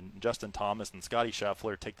McIlroy and Justin Thomas and Scotty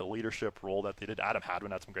Scheffler take the leadership role that they did, Adam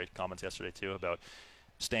Hadwin had some great comments yesterday, too, about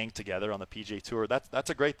staying together on the PGA Tour. That's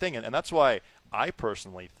a great thing. And that's why I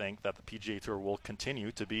personally think that the PGA Tour will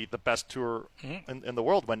continue to be the best tour in the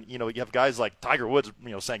world. When, you have guys like Tiger Woods,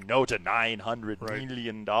 saying no to $900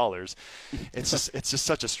 million. It's just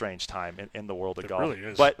such a strange time in the world of golf. It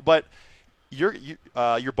really is. But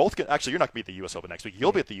you're both – actually, you're not going to be at the U.S. Open next week.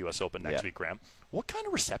 You'll be at the U.S. Open next week, Graham. What kind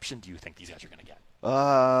of reception do you think these guys are going to get?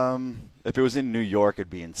 If it was in New York,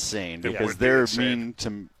 it'd be insane, because they're mean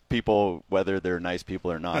to people, whether they're nice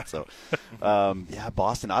people or not. So,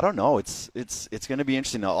 Boston. I don't know. It's going to be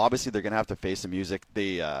interesting. Now, obviously, they're going to have to face the music.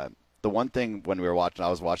 The one thing when we were watching, I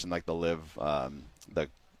was watching like the Live,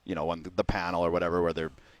 the panel or whatever, where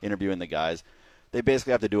they're interviewing the guys. They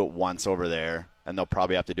basically have to do it once over there, and they'll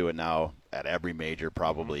probably have to do it now at every major,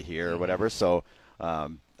 probably here or whatever. So.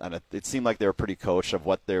 And it seemed like they were pretty coached of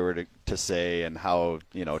what they were to say and how,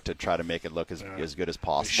 to try to make it look as good as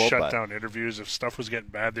possible. They shut down interviews. If stuff was getting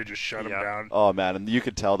bad, they just shut them down. Oh, man, and you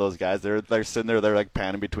could tell those guys, they're sitting there, they're like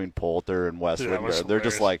panning between Poulter and Westwood. They're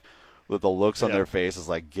just like, with the looks on their faces,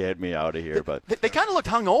 like, get me out of here. But they kind of looked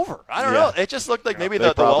hungover. I don't know. It just looked like maybe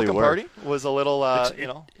the welcome party was a little,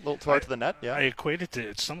 little too hard to the net. Yeah. I equate it to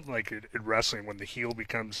it's something like in wrestling when the heel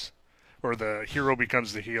becomes, or the hero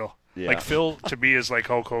becomes the heel. Yeah. Like Phil, to me, is like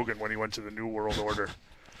Hulk Hogan when he went to the New World Order.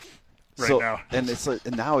 Now, and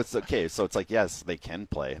now it's okay. So it's like, yes, they can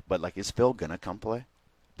play, but like, is Phil gonna come play?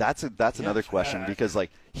 That's another question, because like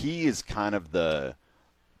he is kind of the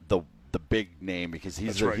big name, because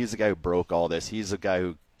he's the guy who broke all this. He's the guy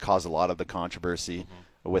who caused a lot of the controversy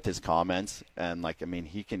with his comments, and like, I mean,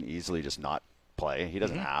 he can easily just not play. He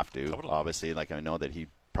doesn't have to, obviously. Like, I know that he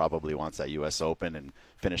probably wants that U.S. Open and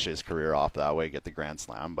finish his career off that way, get the Grand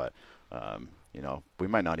Slam, but we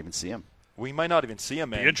might not even see him. It'd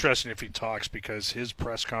be interesting if he talks, because his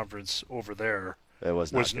press conference over there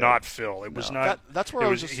was not Phil. It was not. That's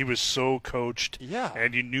where he was so coached. Yeah,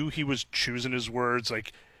 and you knew he was choosing his words.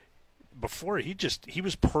 Like before, he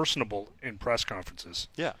was personable in press conferences.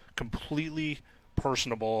 Yeah, completely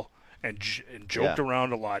personable and joked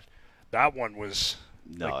around a lot. That one was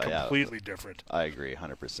completely different. I agree,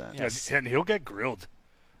 100%. Yes. And he'll get grilled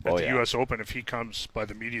at the U.S. Open if he comes by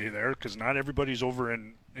the media there, because not everybody's over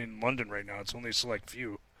in London right now. It's only a select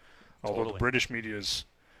few. Although the British media is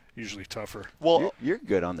usually tougher. Well, you're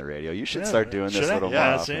good on the radio. You should start doing this a little more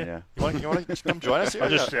often. Yeah. You want to come join us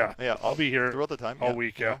here? I'll be here throughout the time all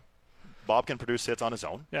week. Yeah. Bob can produce hits on his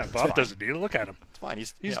own. Yeah, Bob does a deal. Look at him. It's fine.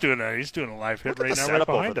 He's doing a live hit right now right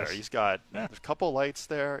behind us. He's got there's a couple of lights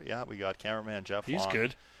there. Yeah, we got cameraman Jeff. He's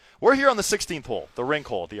good. We're here on the 16th hole, the rink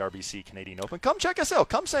hole at the RBC Canadian Open. Come check us out.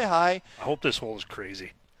 Come say hi. I hope this hole is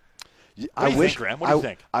crazy. What do you think, Graham? What do you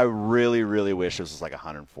think? I really, really wish this was like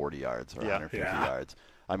 140 yards or 150 yards.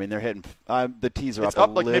 I mean, they're hitting the tees are up a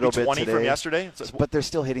like little maybe 20 bit today, from yesterday, but they're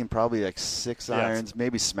still hitting probably like 6 irons,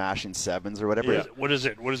 maybe smashing 7s or whatever. Yeah. What is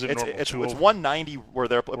it? It's 190 where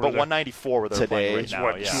they're, but 194 where they're playing right now.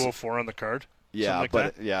 What, 204 on the card? Yeah, like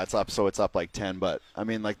but that? yeah, it's up. So it's up like 10. But I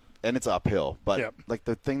mean, like, and it's uphill. But Yep. like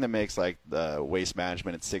the thing that makes like the waste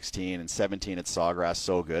management at 16 and 17 at Sawgrass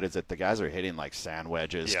so good is that the guys are hitting like sand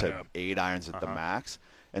wedges to Yeah. 8 irons at the max,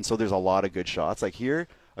 and so there's a lot of good shots. Like here,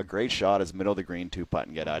 a great shot is middle of the green 2-putt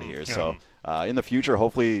and get out of here. So in the future,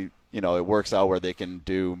 hopefully, it works out where they can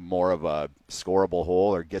do more of a scoreable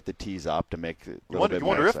hole or get the tees up to make it a little bit You more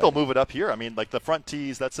wonder if they'll exciting. move it up here. I mean, like the front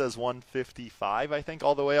tees, that says 155, I think,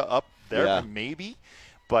 all the way up there, Yeah. maybe.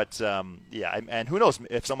 But, and who knows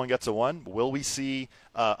if someone gets a 1, will we see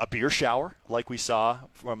a beer shower like we saw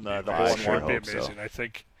from the I hole-in-one? sure Would be hope so. amazing. I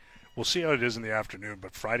think we'll see how it is in the afternoon,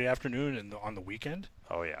 but Friday afternoon and on the weekend,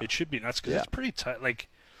 Oh, yeah. it should be nuts because Yeah. it's pretty tight. Like,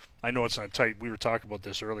 I know it's not tight. We were talking about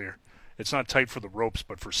this earlier. It's not tight for the ropes,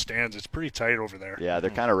 but for stands, it's pretty tight over there. Yeah,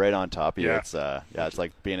 they're kind of right on top of you. Yeah. It's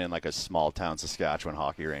like being in like a small town Saskatchewan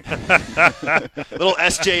hockey rink. Little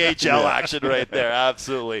SJHL action right there.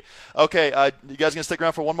 Absolutely. Okay, you guys going to stick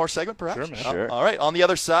around for one more segment, perhaps? Sure, man. Sure. All right. On the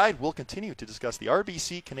other side, we'll continue to discuss the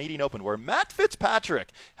RBC Canadian Open, where Matt Fitzpatrick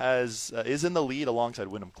is in the lead alongside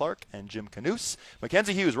Wyndham Clark and Jim Canoose.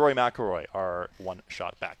 Mackenzie Hughes, Rory McIlroy are one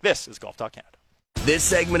shot back. This is Golf Talk Canada. This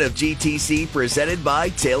segment of GTC, presented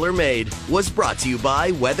by TaylorMade, was brought to you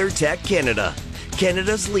by WeatherTech Canada,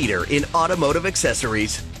 Canada's leader in automotive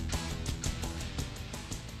accessories.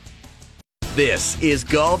 This is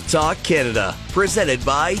Golf Talk Canada, presented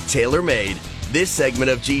by TaylorMade. This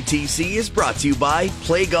segment of GTC is brought to you by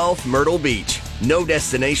Play Golf Myrtle Beach. No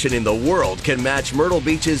destination in the world can match Myrtle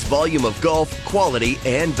Beach's volume of golf, quality,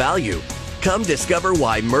 and value. Come discover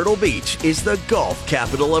why Myrtle Beach is the golf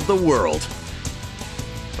capital of the world.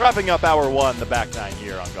 Wrapping up hour 1, the back 9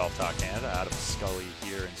 here on Golf Talk Canada. Adam Scully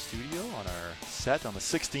here in studio on our set on the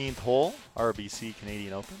 16th hole, RBC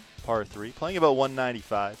Canadian Open, par 3. Playing about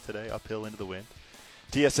 195 today, uphill into the wind.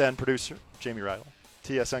 TSN producer, Jamie Rydell.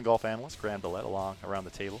 TSN golf analyst, Graham Dillette, along around the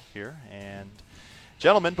table here. And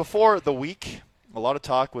gentlemen, before the week, a lot of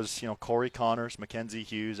talk was, Corey Connors, Mackenzie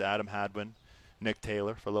Hughes, Adam Hadwin, Nick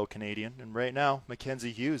Taylor for Low Canadian. And right now,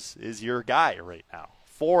 Mackenzie Hughes is your guy right now.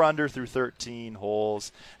 4 under through 13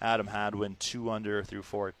 holes. Adam Hadwin 2 under through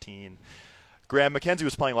 14. Graham, Mackenzie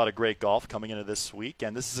was playing a lot of great golf coming into this week,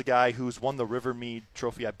 and this is a guy who's won the Rivermead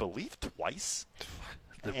Trophy, I believe, twice.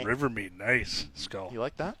 The Rivermead, nice, Skull. You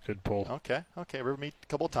like that? Good pull. Okay, Rivermead a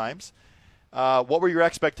couple of times. What were your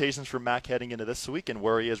expectations for Mac heading into this week and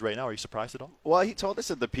where he is right now? Are you surprised at all? Well, he told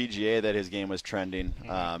us at the PGA that his game was trending.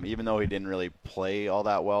 Even though he didn't really play all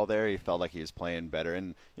that well there, he felt like he was playing better.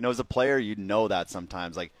 And as a player, you know that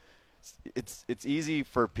sometimes. Like, it's easy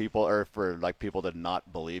for people people to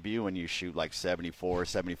not believe you when you shoot like 74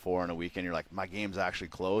 on a weekend. You're like, my game's actually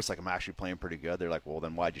close. Like, I'm actually playing pretty good. They're like, well,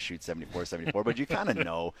 then why'd you shoot 74? But you kind of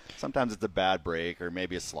know. Sometimes it's a bad break or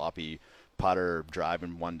maybe a sloppy putter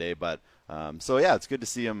driving one day, but. So, yeah, it's good to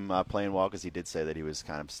see him playing well because he did say that he was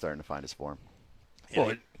kind of starting to find his form.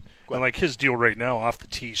 Well, and like his deal right now, off the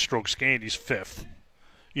tee, strokes gained, he's 5th,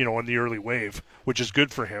 in the early wave, which is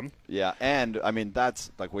good for him. Yeah, and, I mean, that's,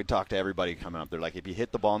 like, we talk to everybody coming up. They're like, if you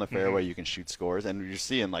hit the ball in the fairway, you can shoot scores. And you're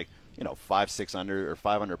seeing, like, 5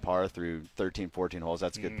 under par through 13, 14 holes.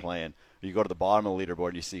 That's good playing. You go to the bottom of the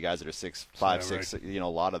leaderboard, you see guys that are 6, 5, 6, a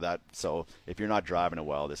lot of that. So if you're not driving it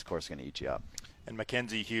well, this course is going to eat you up. And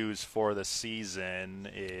Mackenzie Hughes for the season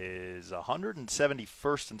is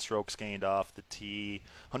 171st in strokes gained off the tee,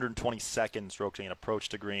 122nd in strokes gained approach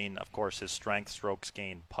to green. Of course, his strength strokes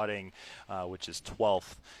gained putting, which is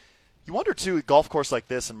 12th. You wonder, too, a golf course like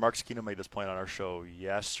this, and Mark Scino made this point on our show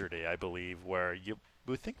yesterday, I believe, where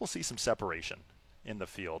we think we'll see some separation in the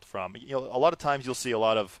field from, a lot of times you'll see a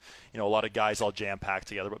lot of guys all jam-packed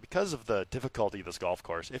together, but because of the difficulty of this golf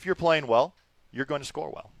course, if you're playing well, you're going to score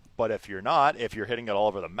well. But if you're not, if you're hitting it all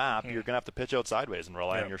over the map, you're going to have to pitch out sideways and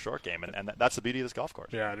rely on your short game. And that's the beauty of this golf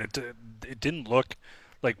course. Yeah, and it didn't look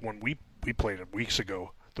like when we played it weeks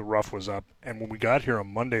ago, the rough was up. And when we got here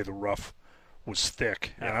on Monday, the rough was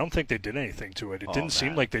thick. Yeah. And I don't think they did anything to it. It didn't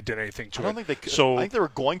seem like they did anything to it. I don't think they could. So I think they were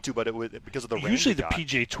going to, but it was because of the rain. Usually the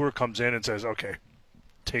PGA Tour comes in and says, okay,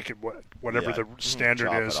 take it whatever the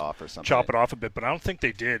standard is. Chop it off a bit. But I don't think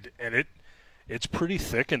they did. And it's pretty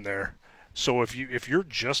thick in there. So if you're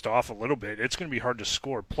just off a little bit, it's going to be hard to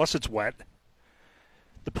score. Plus, it's wet.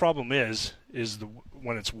 The problem is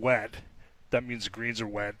when it's wet, that means the greens are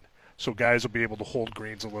wet. So guys will be able to hold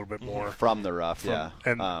greens a little bit more from the rough.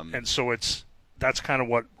 And so that's kind of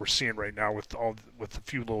what we're seeing right now with a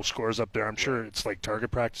few little scores up there. I'm sure it's like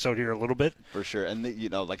target practice out here a little bit. For sure. And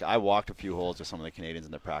like I walked a few holes with some of the Canadians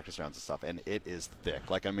in their practice rounds and stuff, and it is thick.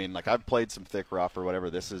 Like I've played some thick rough or whatever.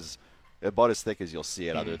 This is about as thick as you'll see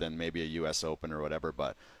it, other than maybe a U.S. Open or whatever.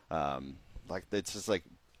 But it's just like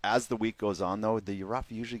as the week goes on, though, the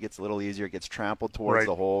rough usually gets a little easier. It gets trampled towards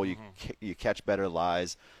the hole. You catch better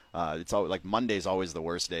lies. It's always, like Monday's always the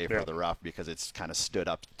worst day for the rough because it's kind of stood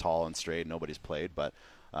up tall and straight. Nobody's played, but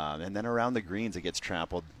and then around the greens it gets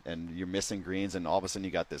trampled, and you're missing greens, and all of a sudden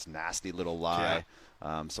you got this nasty little lie.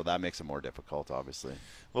 So that makes it more difficult, obviously.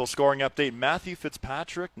 Little scoring update. Matthew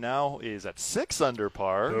Fitzpatrick now is at 6 under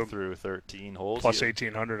par through 13 holes. Plus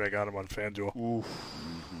 1,800. I got him on FanDuel. Oof.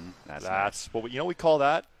 That's nice. What we call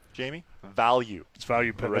that, Jamie? Value. It's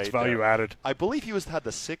value. Right it's value added. I believe he had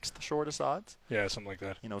the 6th shortest odds. Yeah, something like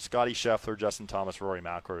that. Scotty Scheffler, Justin Thomas, Rory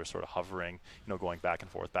McIlroy are sort of hovering, going back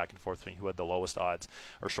and forth between who had the lowest odds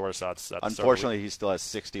or shortest odds. Unfortunately, he still has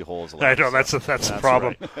 60 holes left. I know, that's the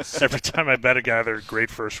problem. Right. Every time I bet a guy they're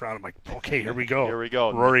great first round, I'm like, okay, here we go. Here we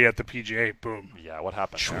go. Rory at the PGA, boom. Yeah, what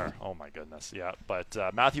happened there? Oh, my goodness. Yeah, but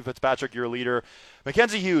Matthew Fitzpatrick, your leader.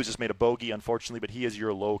 Mackenzie Hughes just made a bogey, unfortunately, but he is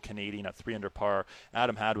your low Canadian at 3 under par.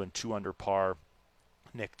 Adam Hadwin, 2 under par.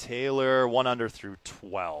 Nick Taylor, 1 under through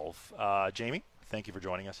 12. Jamie, thank you for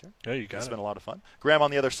joining us here. Yeah, you got it. It's been a lot of fun. Graham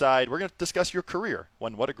on the other side. We're going to discuss your career.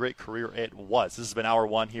 What a great career it was. This has been hour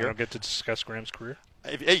 1 here. I don't get to discuss Graham's career?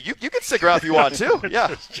 Hey, you can stick around if you want to.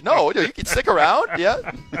 Yeah. No, you can stick around.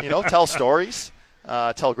 Yeah. Tell stories.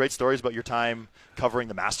 Tell great stories about your time covering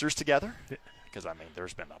the Masters together. Because,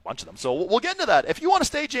 there's been a bunch of them. So we'll get into that. If you want to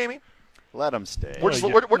stay, Jamie. Let him stay. We're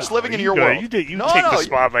just living in your world. You take the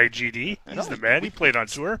spot by GD. He's the man. He played on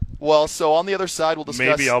tour. Well, so on the other side, we'll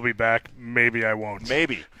discuss. Maybe I'll be back. Maybe I won't.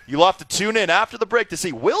 Maybe. You'll have to tune in after the break to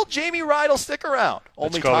see, will Jamie Rydell stick around?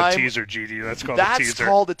 That's called a teaser, GD. That's called a teaser. That's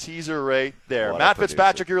called a teaser right there. Matt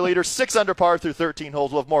Fitzpatrick, your leader, 6 under par through 13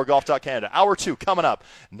 holes. We'll have more Golf Talk Canada. Hour 2 coming up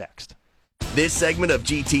next. This segment of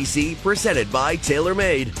GTC, presented by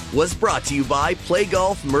TaylorMade, was brought to you by Play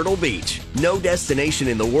Golf Myrtle Beach. No destination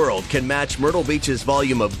in the world can match Myrtle Beach's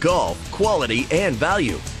volume of golf, quality, and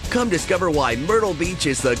value. Come discover why Myrtle Beach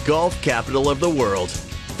is the golf capital of the world.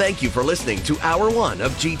 Thank you for listening to Hour 1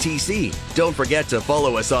 of GTC. Don't forget to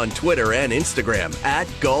follow us on Twitter and Instagram at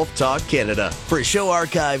Golf Talk Canada. For show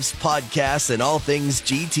archives, podcasts, and all things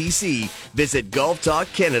GTC, visit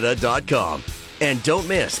golftalkcanada.com. And don't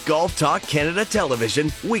miss Golf Talk Canada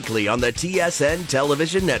Television weekly on the TSN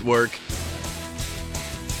Television Network.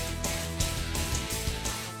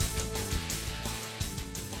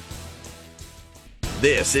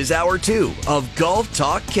 This is Hour 2 of Golf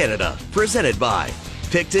Talk Canada, presented by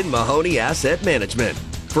Picton Mahoney Asset Management.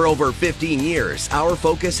 For over 15 years, our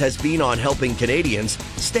focus has been on helping Canadians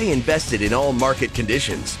stay invested in all market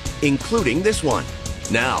conditions, including this one.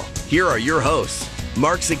 Now, here are your hosts,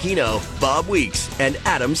 Mark Zecchino, Bob Weeks, and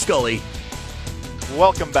Adam Scully.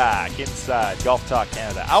 Welcome back inside Golf Talk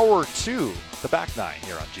Canada. Hour 2, the back nine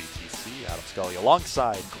here on GTC. Adam Scully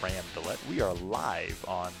alongside Graham Dillette. We are live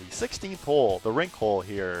on the 16th hole, the rink hole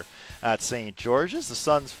here at St. George's. The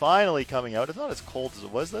sun's finally coming out. It's not as cold as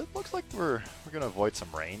it was. It looks like we're going to avoid some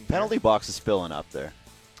rain. Penalty box is filling up there.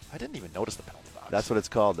 I didn't even notice the penalty box. That's what it's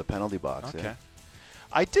called, the penalty box. Okay. Yeah.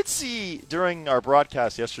 I did see during our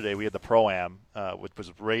broadcast yesterday, we had the Pro-Am, which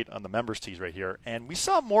was right on the members' tees right here, and we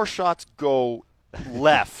saw more shots go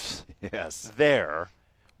left there,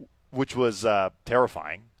 which was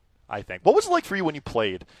terrifying, I think. What was it like for you when you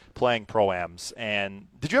playing Pro-Ams, and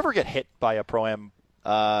did you ever get hit by a Pro-Am?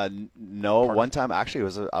 No. One time,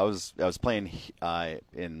 actually, I was playing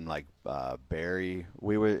in Barrie.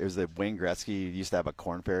 It was the Wayne Gretzky used to have a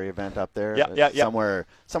Corn Ferry event up there. Somewhere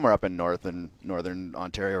up in northern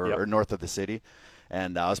Ontario or north of the city.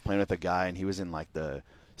 And I was playing with a guy, and he was in the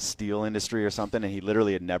steel industry or something, and he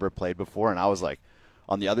literally had never played before. And I was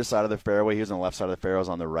on the other side of the fairway. He was on the left side of the fairway. I was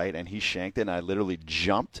on the right, and he shanked it, and I literally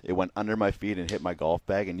jumped. It went under my feet and hit my golf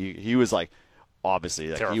bag, and he was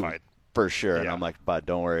obviously terrified. For sure. And I'm like, bud,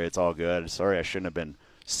 don't worry. It's all good. Sorry, I shouldn't have been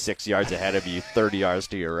 6 yards ahead of you, 30 yards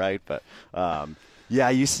to your right. But,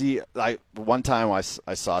 you see, one time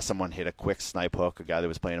I saw someone hit a quick snipe hook, a guy that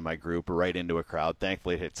was playing in my group, right into a crowd.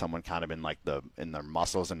 Thankfully, it hit someone kind of in their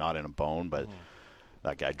muscles and not in a bone. But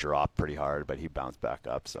that guy dropped pretty hard, but he bounced back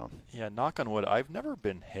up. So yeah, knock on wood. I've never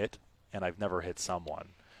been hit, and I've never hit someone.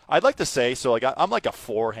 I'd like to say, I'm like a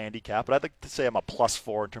 4 handicap, but I'd like to say I'm a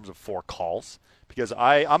 +4 in terms of 4 calls. Because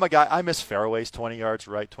I'm a guy, I miss fairways, 20 yards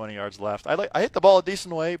right, 20 yards left. I hit the ball a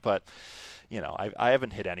decent way, but I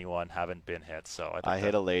haven't hit anyone, haven't been hit. So I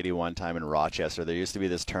hit a lady one time in Rochester. There used to be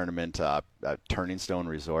this tournament at Turning Stone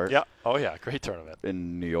Resort. Yeah. Oh yeah, great tournament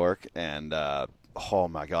in New York, and oh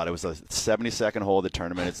my God, it was a 72nd hole of the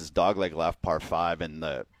tournament. It's this dogleg left par 5, and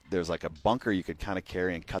there's a bunker you could kind of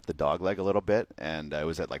carry and cut the dogleg a little bit, and it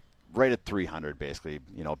was at right at 300 basically,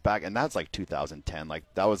 back, and that's like 2010. Like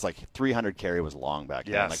that was like 300 carry was long back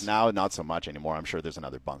then. Like now, not so much anymore. I'm sure there's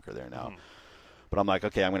another bunker there now. But I'm like,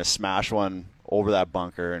 okay, I'm going to smash one over that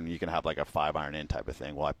bunker, and you can have like a 5-iron in type of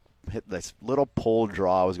thing. Well, I hit this little pull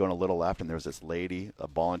draw. I was going a little left, and there was this lady, a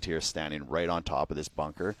volunteer, standing right on top of this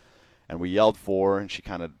bunker. And we yelled for her, and she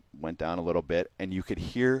kind of went down a little bit, and you could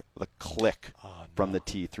hear the click from the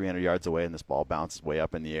tee 300 yards away, and this ball bounces way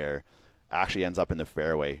up in the air. Actually ends up in the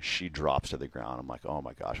fairway. She drops to the ground. I'm like, oh,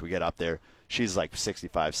 my gosh. We get up there. She's like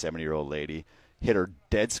 65, 70-year-old lady. Hit her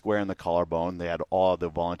dead square in the collarbone. They had all the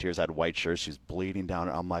volunteers had white shirts. She's bleeding down.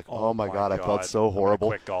 I'm like, oh my God, I felt so horrible.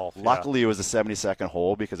 Quick golf, Luckily, it was a 70-second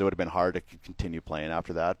hole because it would have been hard to continue playing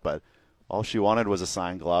after that. But all she wanted was a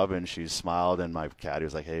signed glove, and she smiled. And my caddy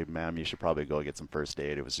was like, hey, ma'am, you should probably go get some first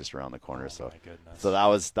aid. It was just around the corner. So that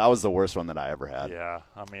was the worst one that I ever had. Yeah,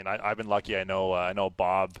 I mean, I've been lucky. I know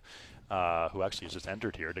Bob. Who actually has just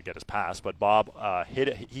entered here to get his pass. But Bob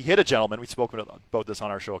he hit a gentleman. We've spoken about this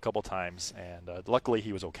on our show a couple times, and luckily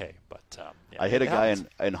he was okay. But I hit a guy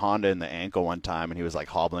in Honda in the ankle one time, and he was like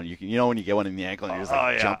hobbling. You know when you get one in the ankle and he was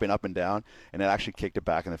like jumping up and down, and it actually kicked it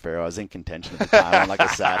back in the fairway. I was in contention at the time on like a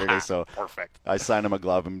Saturday, so perfect. I signed him a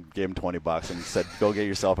glove and gave him $20 and said, "Go get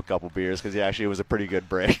yourself a couple beers," because it was a pretty good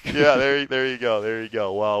break. Yeah, there you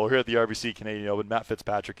go. Well, we're here at the RBC Canadian Open. Matt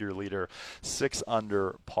Fitzpatrick, your leader, 6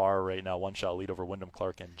 under par right now, 1-shot lead over Wyndham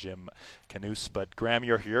Clark and Jim Canoose. But Graham,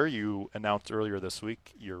 you're here. You announced earlier this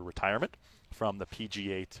week your retirement from the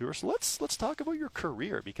PGA Tour. So let's talk about your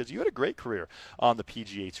career, because you had a great career on the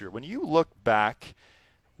PGA Tour. When you look back,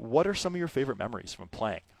 what are some of your favorite memories from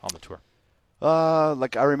playing on the tour?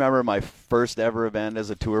 Like I remember my first ever event as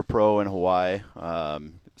a tour pro in Hawaii,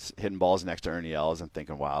 hitting balls next to Ernie Els and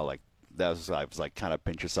thinking, wow, like that was like kind of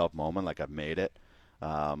pinch yourself moment, like I've made it.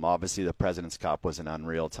 Obviously the President's Cup was an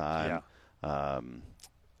unreal time.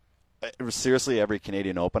 It was seriously every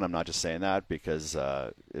Canadian Open. I'm not just saying that because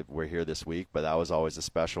we're here this week, but that was always a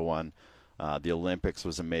special one. The Olympics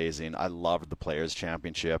was amazing. I loved the Players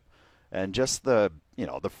Championship, and just the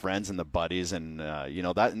friends and the buddies, and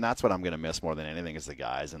that's what I'm gonna miss more than anything is the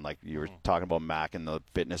guys. And like you were talking about Mac and the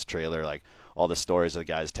fitness trailer, like all the stories the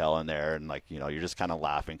guys tell in there, and like you're just kind of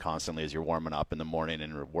laughing constantly as you're warming up in the morning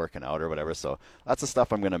and working out or whatever. So that's the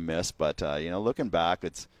stuff I'm gonna miss. But looking back,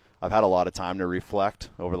 I've had a lot of time to reflect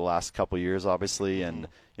over the last couple of years, obviously, and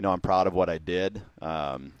I'm proud of what I did.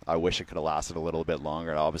 I wish it could have lasted a little bit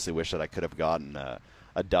longer. I obviously wish that I could have gotten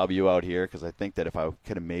a W out here, because I think that if I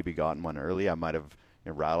could have maybe gotten one early, I might have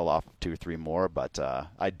rattled off 2 or 3 more, but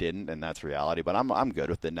I didn't, and that's reality. But I'm good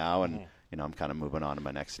with it now, and I'm kind of moving on to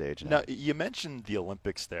my next stage now. Now, you mentioned the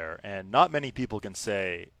Olympics there, and not many people can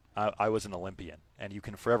say I was an Olympian, and you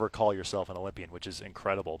can forever call yourself an Olympian, which is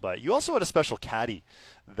incredible. But you also had a special caddy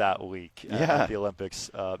that week at the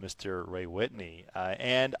Olympics, Mr. Ray Whitney.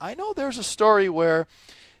 And I know there's a story where,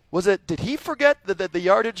 did he forget the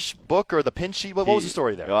yardage book or the pin sheet? What was the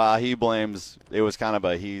story there? He blames, it was kind of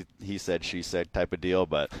a he said, she said type of deal,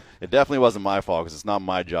 but it definitely wasn't my fault because it's not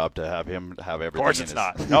my job to have him have everything. Of course it's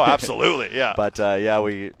not. No, absolutely, yeah. But,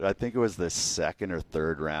 I think it was the second or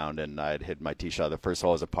third round, and I had hit my tee shot. The first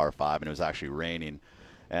hole was a par 5, and it was actually raining.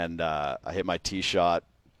 And I hit my tee shot,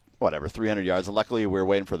 300 yards. And luckily, we were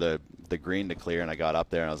waiting for the green to clear, and I got up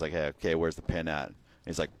there, and I was like, hey, okay, where's the pin at? And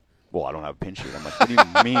he's like, well, I don't have a pin sheet. I'm like, what do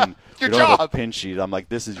you mean you don't have a pin sheet? I'm like,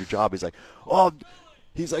 this is your job. He's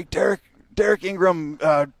like, Derek Ingram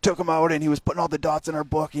took him out, and he was putting all the dots in our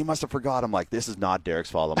book. He must have forgot. I'm like, this is not Derek's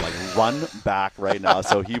fault. I'm like, run back right now.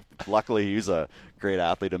 So luckily, he's a great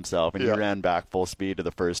athlete himself, and he ran back full speed to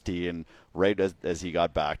the first tee, and right as he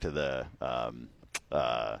got back to the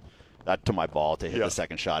to my ball to hit the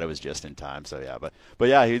second shot, it was just in time. So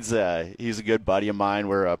but he's a good buddy of mine.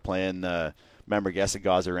 We're playing member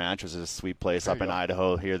Gaza Ranch, which is a sweet place up in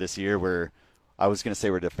Idaho here this year. I was going to say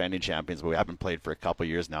we're defending champions, but we haven't played for a couple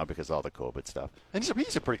years now because of all the COVID stuff. And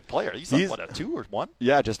he's a pretty player. He's like, a 2 or 1?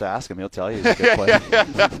 Yeah, just ask him. He'll tell you he's a good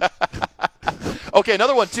player. Okay,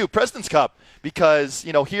 another one, too, President's Cup. Because,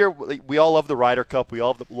 here we all love the Ryder Cup. We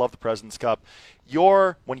all love the President's Cup.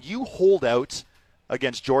 When you hold out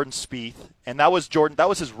against Jordan Spieth, and that was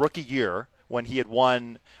his rookie year when he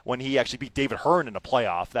actually beat David Hearn in a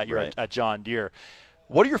playoff that year at John Deere.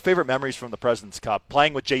 What are your favorite memories from the President's Cup,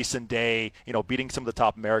 playing with Jason Day, beating some of the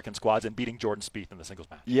top American squads and beating Jordan Spieth in the singles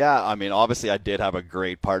match? Yeah, I mean, obviously I did have a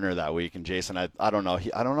great partner that week, and Jason, I don't know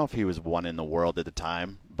if he was 1 in the world at the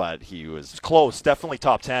time, but he was close, definitely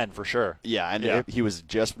top 10 for sure. Yeah, and he was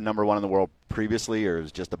just number 1 in the world previously, or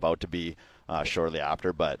was just about to be shortly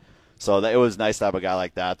after, but. So it was nice to have a guy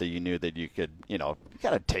like that you knew that you could, you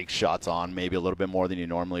kind of take shots on maybe a little bit more than you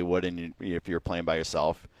normally would if you were playing by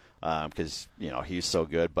yourself. because he's so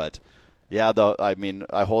good. But yeah, though, I mean,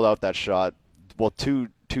 I hold out that shot. Well, two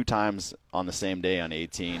times on the same day on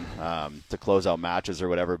 18 to close out matches or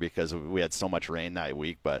whatever, because we had so much rain that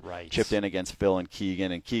week. But chipped in against Phil and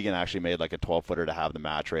Keegan actually made like a 12-footer to have the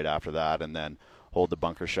match right after that, and then hold the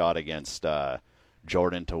bunker shot against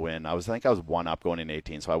Jordan to win. I think I was 1 up going in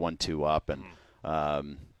 18, so I won 2 up,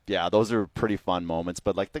 and yeah, those are pretty fun moments.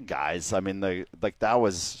 But like the guys, I mean, that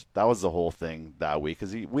was the whole thing that week,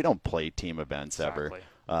 because we don't play team events ever.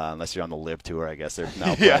 Unless you're on the Live Tour, I guess they're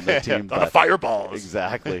now playing the team. On the Fireballs.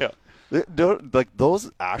 Exactly. Like those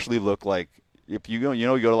actually look like, if you go, you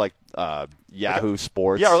go to like Yahoo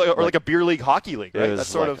Sports. Yeah, or like a beer league, hockey league, right? That's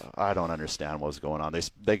sort of. I don't understand what's going on.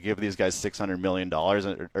 They give these guys $600 million,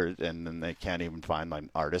 and then they can't even find an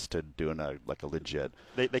artist to do a legit.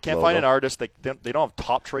 They can't logo. find an artist. They don't have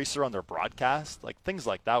Top Tracer on their broadcast, like things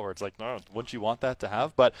like that, where it's like, no, wouldn't you want that to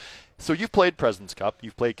have? But so you've played President's Cup,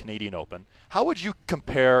 you've played Canadian Open. How would you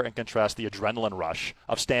compare and contrast the adrenaline rush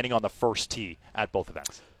of standing on the first tee at both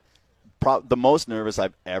events? The most nervous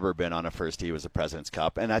I've ever been on a first tee was the President's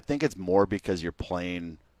Cup, and I think it's more because you're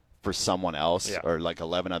playing for someone else or like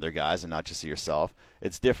 11 other guys and not just yourself.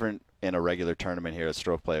 It's different in a regular tournament here, a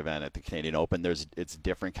stroke play event at the Canadian Open. It's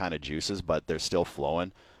different kind of juices, but they're still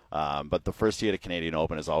flowing. But the first tee at a Canadian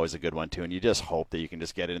Open is always a good one too, and you just hope that you can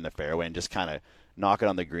just get it in the fairway and just kind of knock it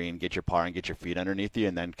on the green, get your par and get your feet underneath you,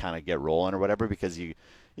 and then kind of get rolling or whatever, because you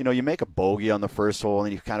make a bogey on the first hole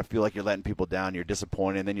and you kind of feel like you're letting people down, you're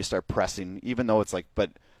disappointed, and then you start pressing, even though it's like, but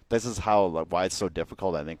this is why it's so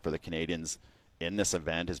difficult, I think, for the Canadians in this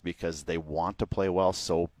event, is because they want to play well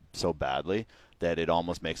so badly that it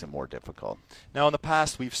almost makes it more difficult. Now, in the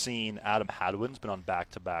past, we've seen Adam Hadwin's been on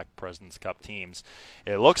back-to-back President's Cup teams.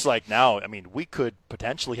 It looks like now, I mean, we could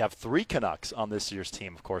potentially have 3 Canucks on this year's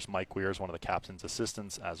team. Of course, Mike Weir is one of the captain's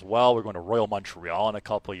assistants as well. We're going to Royal Montreal in a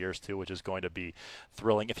couple of years, too, which is going to be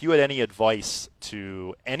thrilling. If you had any advice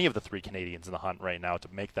to any of the 3 Canadians in the hunt right now to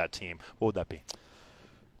make that team, what would that be?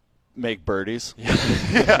 Make birdies.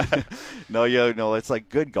 No, it's like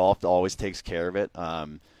good golf always takes care of it.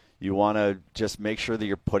 You want to just make sure that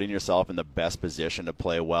you're putting yourself in the best position to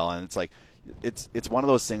play well, and it's like it's one of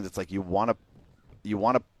those things. It's like you want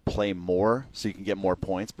to play more so you can get more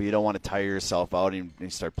points, but you don't want to tire yourself out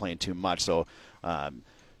and start playing too much. So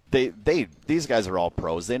these guys are all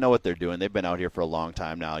pros. They know what they're doing. They've been out here for a long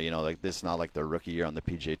time now. Like this is not like their rookie year on the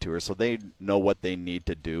PGA Tour, so they know what they need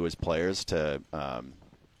to do as players to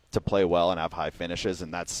play well and have high finishes,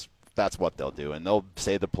 and that's what they'll do. And they'll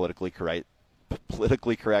say the politically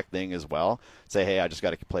correct thing as well. Say, hey, I just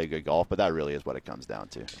got to play good golf, but that really is what it comes down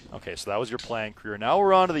to. Okay, so that was your playing career. Now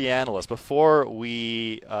we're on to the analyst. Before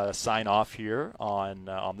we sign off here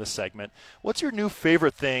on this segment, what's your new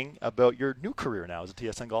favorite thing about your new career now as a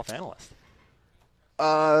TSN golf analyst?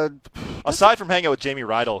 Aside from hanging out with Jamie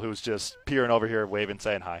Rydell, who's just peering over here, waving,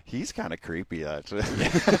 saying hi. He's kind of creepy, actually.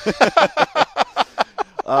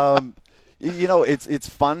 It's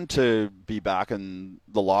fun to be back in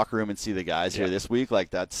the locker room and see the guys here this week. Like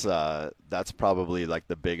that's probably like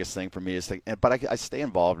the biggest thing for me. But I stay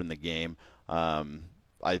involved in the game.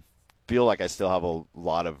 I feel like I still have a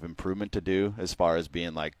lot of improvement to do as far as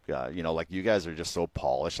being like like you guys are just so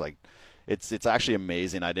polished. Like it's actually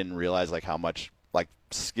amazing. I didn't realize like how much like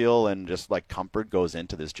skill and just like comfort goes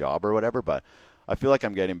into this job or whatever, but I feel like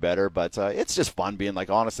I'm getting better, but it's just fun being like,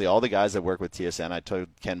 honestly, all the guys that work with TSN, I told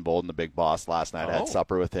Ken Bolden, the big boss, last night. I had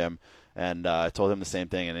supper with him, and I told him the same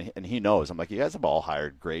thing, and he knows. I'm like, you guys have all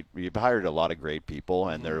you've hired a lot of great people,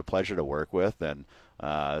 and they're a pleasure to work with, and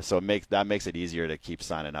so that makes it easier to keep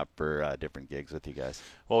signing up for different gigs with you guys.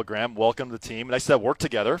 Well, Graham, welcome to the team. Nice to work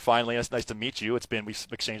together. Finally, it's nice to meet you. We've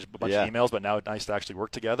exchanged a bunch of emails, but now it's nice to actually work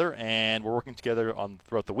together. And we're working together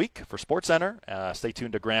throughout the week for SportsCenter. Stay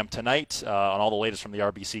tuned to Graham tonight on all the latest from the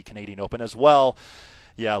RBC Canadian Open as well.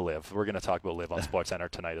 Yeah, Liv. We're going to talk about Liv on SportsCenter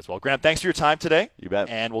tonight as well. Graham, thanks for your time today. You bet.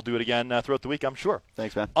 And we'll do it again throughout the week, I'm sure.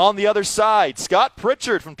 Thanks, man. On the other side, Scott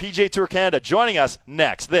Pritchard from PGA Tour Canada joining us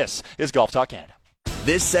next. This is Golf Talk Canada.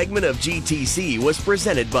 This segment of GTC was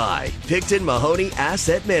presented by Picton Mahoney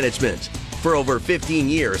Asset Management. For over 15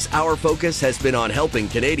 years, our focus has been on helping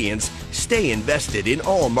Canadians stay invested in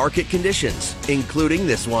all market conditions, including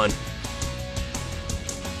this one.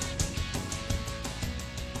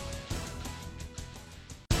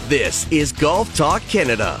 This is Golf Talk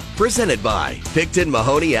Canada, presented by Picton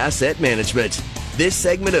Mahoney Asset Management. This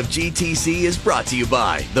segment of GTC is brought to you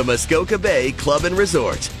by the Muskoka Bay Club and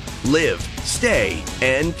Resort. Live, stay,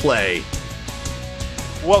 and play.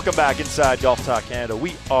 Welcome back inside Golf Talk Canada.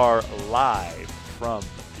 We are live from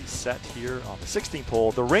the set here on the 16th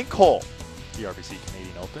hole, the rink hole the RBC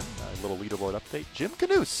Canadian Open. A little leaderboard update. Jim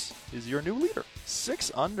Canoose is your new leader.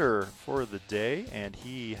 6 under for the day, and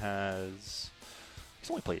he's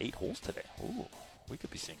only played 8 holes today. Ooh, we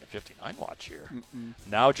could be seeing a 59 watch here.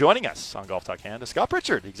 Now joining us on Golf Talk Canada, Scott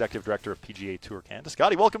Pritchard, the Executive Director of PGA Tour Canada.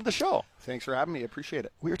 Scotty, welcome to the show. Thanks for having me. I appreciate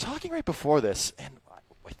it. We were talking right before this, and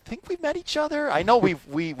I think we've met each other. I know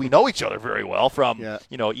we know each other very well from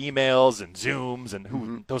emails and Zooms, and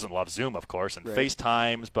who doesn't love Zoom, of course, and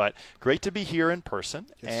FaceTimes. But great to be here in person,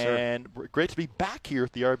 great to be back here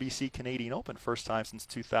at the RBC Canadian Open, first time since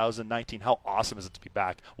 2019. How awesome is it to be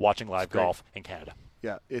back watching live golf in Canada?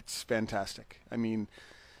 Yeah, it's fantastic. I mean,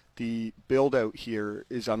 the build out here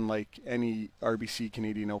is unlike any RBC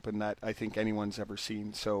Canadian Open that I think anyone's ever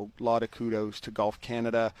seen. So a lot of kudos to Golf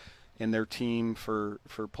Canada and their team for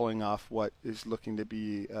pulling off what is looking to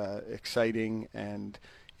be exciting and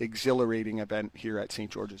exhilarating event here at St.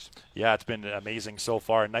 George's. Yeah, it's been amazing so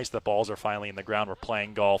far. Nice that balls are finally in the ground. We're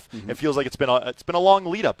playing golf. It feels like it's been a long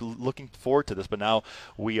lead up. Looking forward to this, but now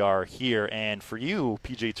we are here. And for you,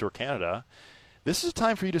 PGA Tour Canada, this is a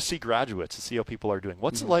time for you to see graduates, to see how people are doing.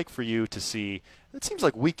 What's it like for you to see? It seems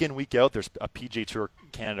like week in, week out, there's a PGA Tour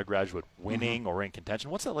Canada graduate winning or in contention.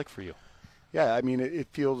 What's that like for you? Yeah, I mean, it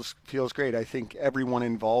feels great. I think everyone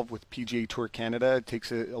involved with PGA Tour Canada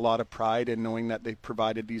takes a lot of pride in knowing that they've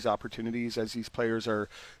provided these opportunities as these players are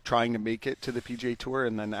trying to make it to the PGA Tour,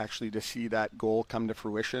 and then actually to see that goal come to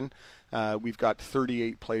fruition. We've got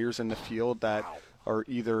 38 players in the field that are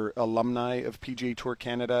either alumni of PGA Tour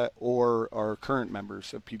Canada or are current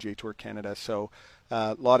members of PGA Tour Canada. So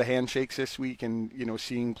a lot of handshakes this week, and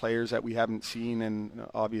seeing players that we haven't seen in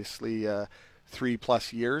obviously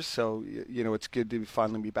 3+ years. So it's good to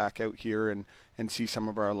finally be back out here and see some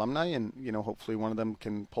of our alumni, and hopefully one of them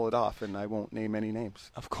can pull it off. And I won't name any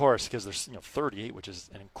names, of course, because there's 38, which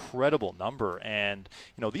is an incredible number. And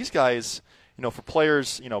these guys, for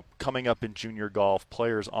players coming up in junior golf,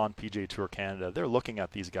 players on PGA Tour Canada, they're looking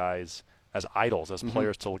at these guys as idols, as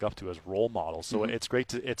players to look up to, as role models. So it's great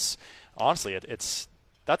to honestly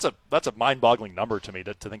that's a mind-boggling number to me,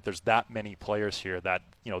 to think there's that many players here that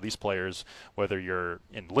these players, whether you're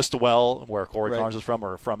in Listowel, where Corey Connors is from,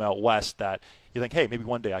 or from out west, that you think, hey, maybe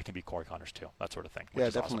one day I can be Corey Connors too, that sort of thing. Yeah,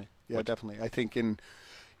 definitely. Awesome. Yeah, definitely. I think in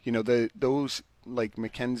those like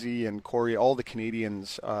Mackenzie and Corey, all the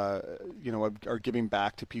Canadians, are giving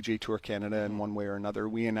back to PGA Tour Canada in one way or another.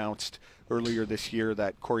 We announced earlier this year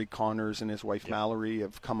that Corey Connors and his wife Mallory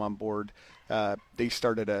have come on board. They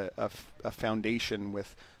started a foundation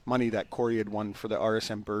with money that Corey had won for the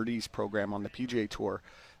RSM Birdies program on the PGA Tour,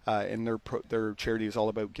 and their charity is all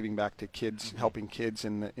about giving back to kids, helping kids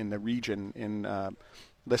in the region in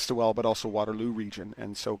Listowel, but also Waterloo region.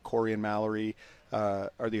 And so Corey and Mallory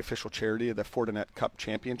are the official charity of the Fortinet Cup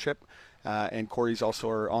Championship, and Corey's also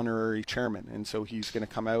our honorary chairman. And so he's going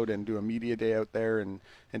to come out and do a media day out there, and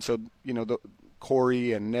so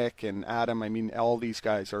Corey and Nick and Adam, I mean, all these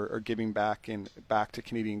guys are giving back to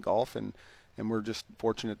Canadian golf, and we're just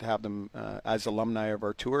fortunate to have them as alumni of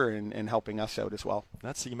our tour and helping us out as well.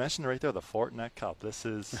 You mentioned right there, the Fortinet Cup. This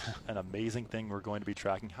is an amazing thing we're going to be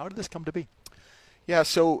tracking. How did this come to be? Yeah,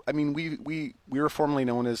 so I mean, we were formerly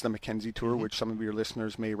known as the Mackenzie Tour, which some of your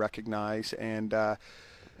listeners may recognize, and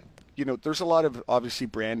there's a lot of obviously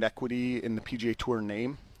brand equity in the PGA Tour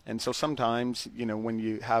name. And so sometimes, when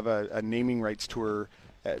you have a naming rights tour,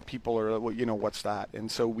 people are, well, what's that?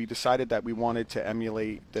 And so we decided that we wanted to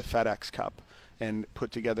emulate the FedEx Cup and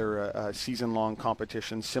put together a season-long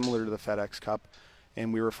competition similar to the FedEx Cup.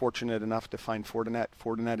 And we were fortunate enough to find Fortinet.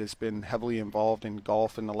 Fortinet has been heavily involved in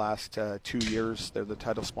golf in the last 2 years. They're the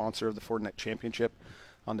title sponsor of the Fortinet Championship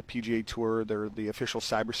on the PGA Tour. They're the official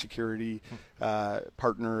cybersecurity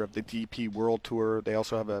partner of the DP World Tour. They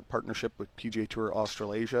also have a partnership with PGA Tour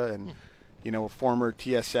Australasia, and a former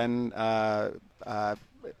TSN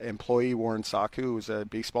employee, Warren Saku, who's a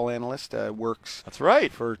baseball analyst, works. That's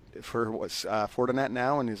right for Fortinet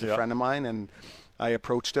now, and is a friend of mine. And I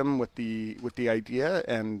approached him with the idea,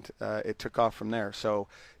 and it took off from there. So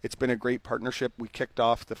it's been a great partnership. We kicked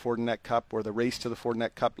off the Fortinet Cup, or the race to the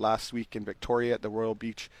Fortinet Cup, last week in Victoria at the Royal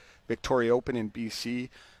Beach Victoria Open in BC.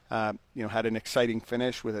 Had an exciting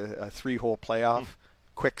finish with a 3-hole playoff.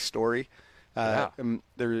 Quick story.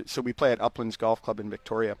 So we play at Uplands Golf Club in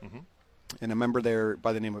Victoria. And a member there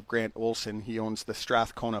by the name of Grant Olson, he owns the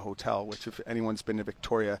Strathcona Hotel, which, if anyone's been to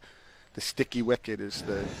Victoria, the Sticky Wicket is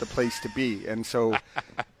the place to be. And so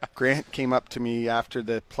Grant came up to me after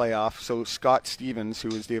the playoff. So Scott Stevens, who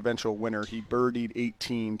was the eventual winner, he birdied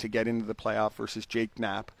 18 to get into the playoff versus Jake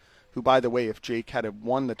Knapp, who, by the way, if Jake had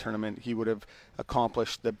won the tournament, he would have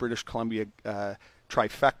accomplished the British Columbia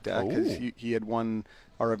trifecta, because he had won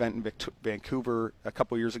our event in Vancouver a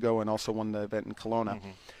couple years ago, and also won the event in Kelowna.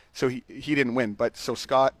 So he didn't win, but so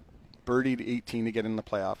Scott birdied 18 to get in the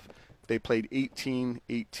playoff. They played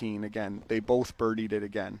 18-18 again. They both birdied it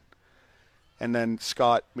again. And then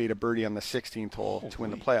Scott made a birdie on the 16th hole to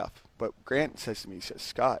win the playoff. But Grant says to me, he says,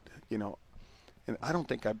 Scott, and I don't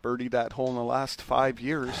think I birdied that hole in the last 5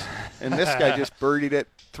 years. And this guy just birdied it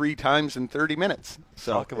 3 times in 30 minutes.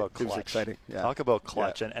 So Talk about clutch. It was exciting. Yeah. Talk about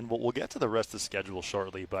clutch. And we'll get to the rest of the schedule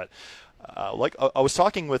shortly. But I was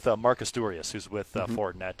talking with Mark Asturias, who's with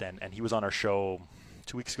Fortinet, and he was on our show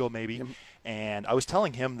 2 weeks ago maybe. Yep. And I was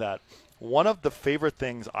telling him that one of the favorite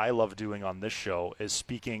things I love doing on this show is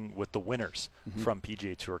speaking with the winners from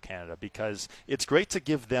PGA Tour Canada, because it's great to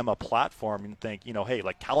give them a platform and think, hey,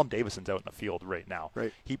 like Callum Davison's out in the field right now.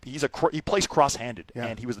 Right. He plays cross-handed,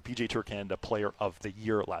 and he was the PGA Tour Canada Player of the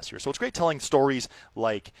Year last year. So it's great telling stories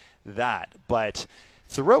like that. But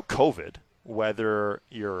throughout COVID, whether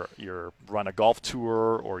you run a golf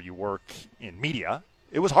tour or you work in media,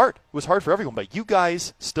 it was hard. It was hard for everyone, but you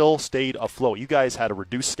guys still stayed afloat. You guys had a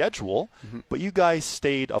reduced schedule, but you guys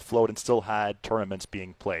stayed afloat and still had tournaments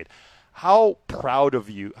being played. How proud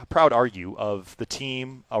are you of the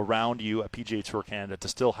team around you at PGA Tour Canada to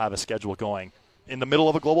still have a schedule going in the middle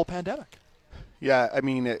of a global pandemic? Yeah, I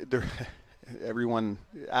mean, everyone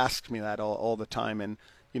asks me that all the time, and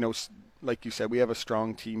like you said, we have a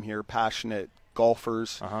strong team here, passionate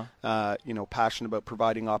golfers, passionate about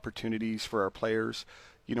providing opportunities for our players.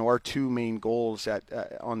 Our 2 main goals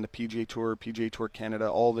on the PGA Tour Canada,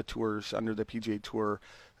 all the tours under the PGA Tour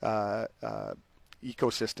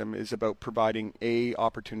ecosystem is about providing A,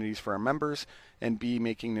 opportunities for our members, and B,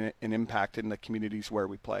 making an impact in the communities where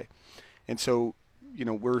we play. And so,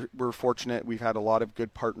 we're fortunate. We've had a lot of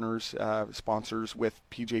good partners, sponsors with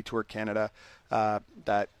PGA Tour Canada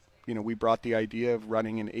that we brought the idea of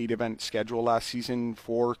running an 8-event schedule last season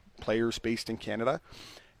for players based in Canada,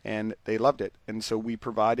 and they loved it. And so we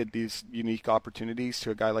provided these unique opportunities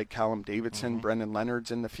to a guy like Callum Davidson. Brendan Leonard's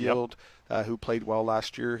in the field, who played well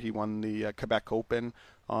last year. He won the Quebec Open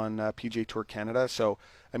on PGA Tour Canada. So,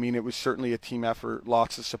 I mean, it was certainly a team effort,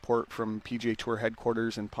 lots of support from PGA Tour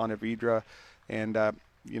headquarters in Ponte Vedra, and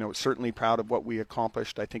certainly proud of what we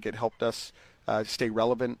accomplished. I think it helped us stay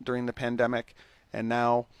relevant during the pandemic, and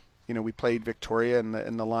now we played Victoria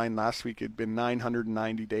in the line last week. It had been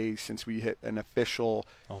 990 days since we hit an official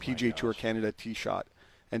PGA Tour Canada tee shot.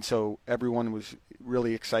 And so everyone was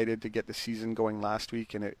really excited to get the season going last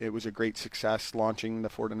week, and it was a great success launching the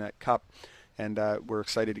Fortinet Cup. And we're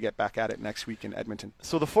excited to get back at it next week in Edmonton.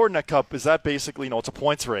 So the Fortinet Cup, is that basically, it's a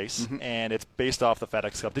points race, and it's based off the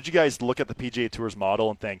FedEx Cup. Did you guys look at the PGA Tour's model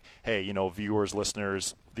and think, hey, viewers,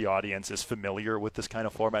 listeners, the audience is familiar with this kind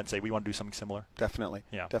of format, and say we want to do something similar? Definitely.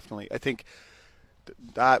 Yeah. Definitely. I think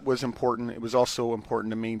that was important. It was also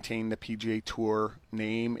important to maintain the PGA Tour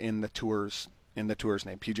name in the tour's name,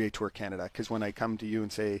 PGA Tour Canada. Because when I come to you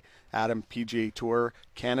and say, Adam, PGA Tour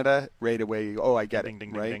Canada, right away, I get it,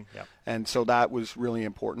 ding, right? Ding. Yep. And so that was really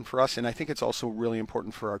important for us. And I think it's also really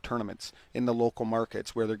important for our tournaments in the local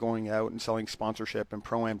markets where they're going out and selling sponsorship and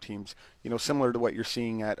Pro-Am teams, similar to what you're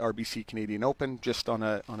seeing at RBC Canadian Open, just on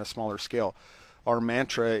a smaller scale. Our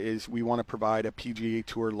mantra is we want to provide a PGA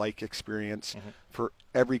Tour-like experience for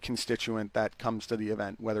every constituent that comes to the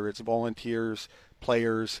event, whether it's volunteers,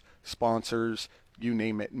 players, sponsors, you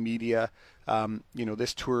name it, media.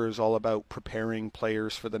 This tour is all about preparing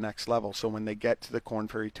players for the next level. So when they get to the Korn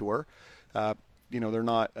Ferry Tour, they're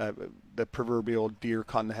not the proverbial deer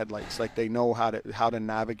caught in the headlights. Like, they know how to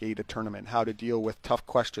navigate a tournament, how to deal with tough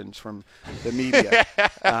questions from the media.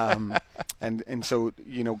 And so,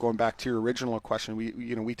 going back to your original question,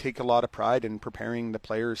 we take a lot of pride in preparing the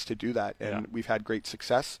players to do that, and we've had great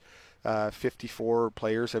success. 54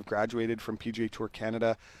 players have graduated from PGA Tour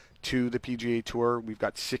Canada to the PGA Tour. We've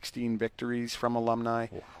got 16 victories from alumni.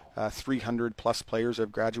 300 plus players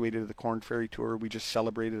have graduated to the Korn Ferry Tour. We just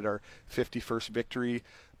celebrated our 51st victory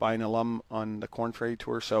by an alum on the Korn Ferry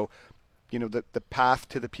Tour. So, the path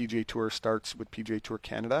to the PGA Tour starts with PGA Tour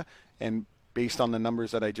Canada, and based on the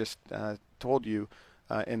numbers that I just told you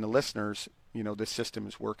and the listeners, this system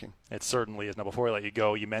is working. It certainly is. Now, before I let you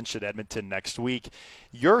go, you mentioned Edmonton next week.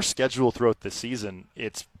 Your schedule throughout the season,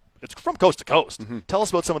 it's from coast to coast. Tell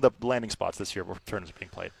us about some of the landing spots this year where tournaments are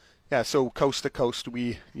being played. Yeah, so coast to coast,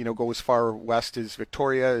 we go as far west as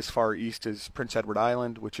Victoria, as far east as Prince Edward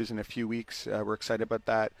Island, which is in a few weeks. We're excited about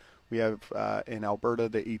that. We have in Alberta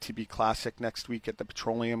the ATB Classic next week at the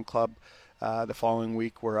Petroleum Club. The following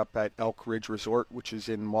week, we're up at Elk Ridge Resort, which is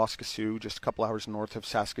in Waskesiu, just a couple hours north of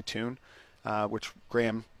Saskatoon, which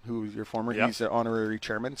Graham, who's your former, he's the honorary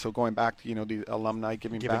chairman. So going back to, the alumni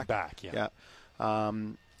giving back. Yeah.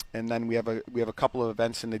 And then we have a couple of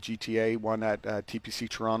events in the GTA, one at TPC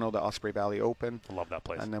Toronto, the Osprey Valley Open. I love that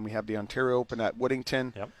place. And then we have the Ontario Open at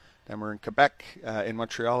Woodington. Yep. Then we're in Quebec, in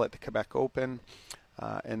Montreal at the Quebec Open.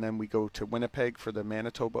 And then we go to Winnipeg for the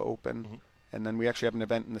Manitoba Open. Mm-hmm. And then we actually have an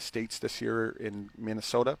event in the States this year in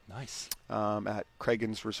Minnesota. Nice. At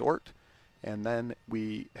Craigan's Resort. And then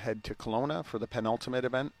we head to Kelowna for the penultimate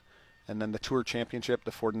event. And then the Tour Championship,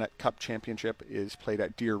 the Fortinet Cup Championship, is played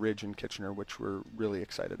at Deer Ridge in Kitchener, which we're really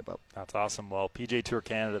excited about. That's awesome. Well, PGA Tour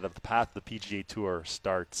Canada, the path of the PGA Tour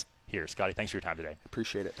starts here. Scotty, thanks for your time today.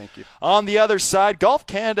 Appreciate it. Thank you. On the other side, Golf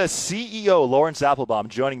Canada CEO Lawrence Applebaum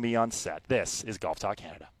joining me on set. This is Golf Talk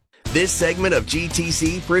Canada. This segment of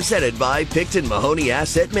GTC, presented by Picton Mahoney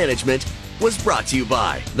Asset Management, was brought to you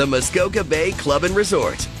by the Muskoka Bay Club and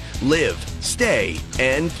Resort. Live, stay,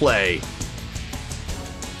 and play.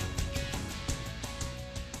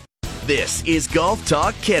 This is Golf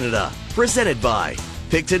Talk Canada, presented by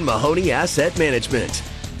Picton Mahoney Asset Management.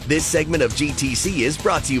 This segment of GTC is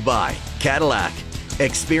brought to you by Cadillac.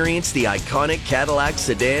 Experience the iconic Cadillac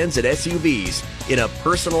sedans and SUVs in a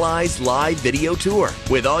personalized live video tour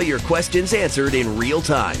with all your questions answered in real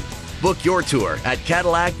time. Book your tour at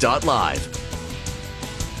Cadillac.live.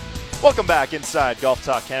 Welcome back inside Golf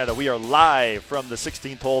Talk Canada. We are live from the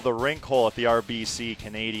 16th hole, the rink hole at the RBC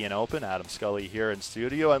Canadian Open. Adam Scully here in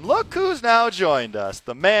studio. And look who's now joined us.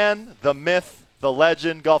 The man, the myth, the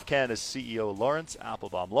legend, Golf Canada's CEO, Lawrence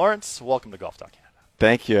Applebaum. Lawrence, welcome to Golf Talk Canada.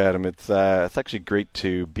 Thank you, Adam. It's actually great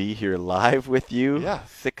to be here live with you. Yeah.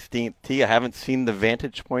 16th tee. I haven't seen the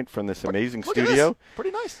vantage point from this amazing Look studio. At this.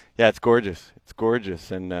 Pretty nice. Yeah, it's gorgeous. It's gorgeous.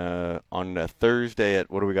 And on a Thursday at,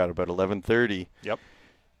 what do we got, about 11:30? Yep.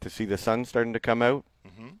 To see the sun starting to come out.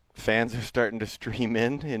 Mm-hmm. Fans are starting to stream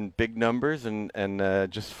in big numbers, and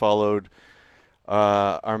just followed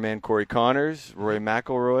our man Corey Connors, Rory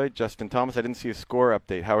McIlroy, Justin Thomas. I didn't see a score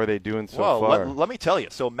update. How are they doing so far? Let me tell you.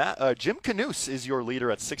 So Jim Canoose is your leader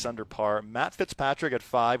at 6 under par. Matt Fitzpatrick at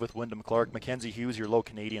 5 with Wyndham Clark. Mackenzie Hughes, your low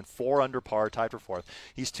Canadian, 4 under par, tied for 4th.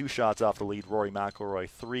 He's 2 shots off the lead. Rory McIlroy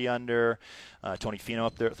 3 under. Tony Finau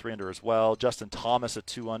up there at 3 under as well. Justin Thomas at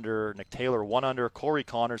 2 under. Nick Taylor 1 under. Corey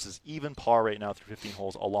Connors is even par right now through 15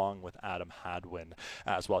 holes, along with Adam Hadwin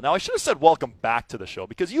as well. Now, I should have said welcome back to the show,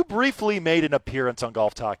 because you briefly made an appearance on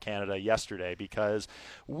Golf Talk Canada yesterday, because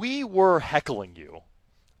we were heckling you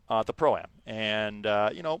at the Pro-Am. And,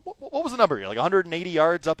 what was the number here? Like 180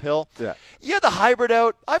 yards uphill? Yeah. You had the hybrid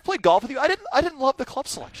out. I've played golf with you. I didn't love the club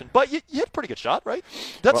selection, but you had a pretty good shot, right?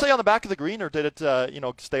 Did that stay on the back of the green, or did it,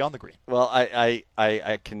 stay on the green? Well, I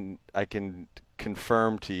can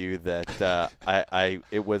confirm to you that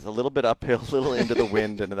it was a little bit uphill, a little into the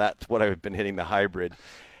wind, and that's what I've been hitting the hybrid.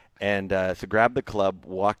 And so grabbed the club,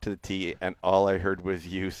 walked to the tee, and all I heard was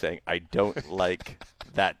you saying, "I don't like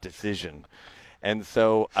that decision." And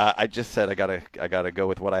so I just said I gotta go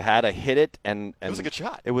with what I had. I hit it, and it was a good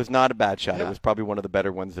shot. It was not a bad shot. Yeah. It was probably one of the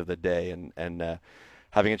better ones of the day. And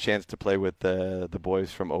having a chance to play with the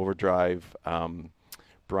boys from Overdrive,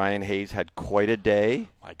 Brian Hayes had quite a day.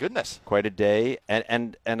 My goodness, quite a day.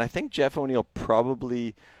 And I think Jeff O'Neill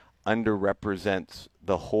probably underrepresents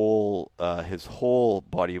the whole his whole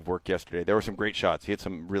body of work yesterday. There were some great shots. He had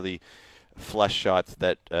some really flush shots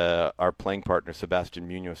that our playing partner Sebastian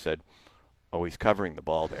Munoz said, "Oh, he's covering the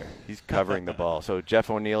ball there. He's covering the ball." So Jeff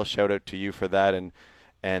O'Neill, shout out to you for that,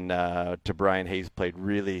 and to Brian Hayes, played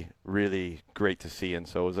really, really great to see. And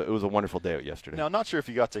so it was a wonderful day out yesterday. Now, I'm not sure if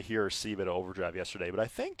you got to hear or see a bit of Overdrive yesterday, but I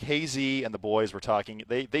think Hazy and the boys were talking.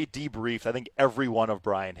 They debriefed, I think, every one of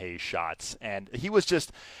Brian Hayes' shots. And he was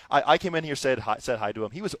just, I came in here, said hi to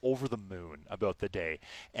him. He was over the moon about the day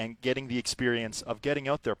and getting the experience of getting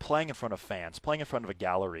out there, playing in front of fans, playing in front of a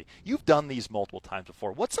gallery. You've done these multiple times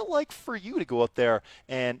before. What's it like for you to go out there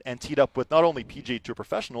and tee it up with not only PGA Tour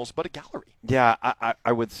professionals, but a gallery? Yeah,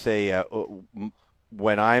 I would say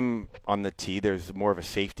when I'm on the tee, there's more of a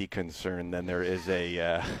safety concern than there is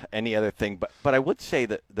any other thing. But I would say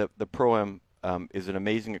that the Pro-Am is an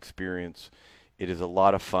amazing experience. It is a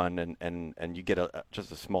lot of fun, and you get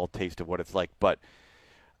just a small taste of what it's like. But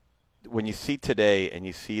when you see today and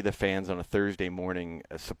you see the fans on a Thursday morning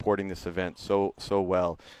supporting this event so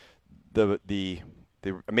well, the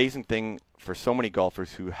amazing thing for so many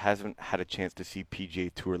golfers who hasn't had a chance to see PGA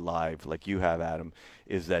Tour live like you have, Adam,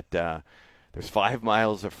 is that there's 5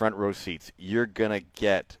 miles of front row seats. You're going to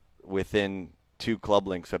get within 2 club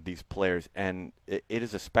links of these players, and it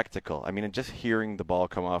is a spectacle. I mean, and just hearing the ball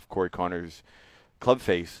come off Corey Connors' club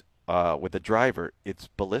face with a driver, it's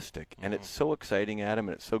ballistic. And it's so exciting, Adam,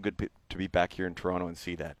 and it's so good to be back here in Toronto and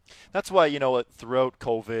see that. That's why, throughout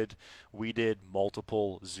COVID, we did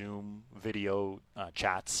multiple Zoom video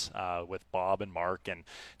chats with Bob and Mark and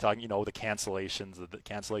talking, the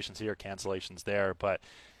cancellations here, cancellations there. But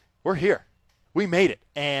we're here. We made it.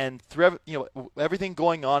 And through everything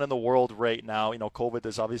going on in the world right now, COVID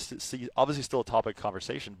is obviously still a topic of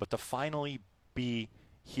conversation, but to finally be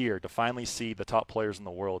here, to finally see the top players in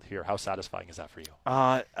the world here, how satisfying is that for you?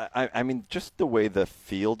 I mean, just the way the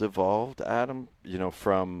field evolved, Adam,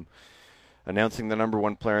 from announcing the number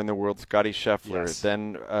one player in the world, Scotty Scheffler. Yes.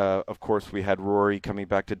 Then, of course, we had Rory coming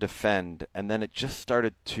back to defend. And then it just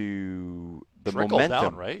started to the trickle momentum.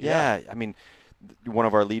 Down, right? Yeah. I mean, one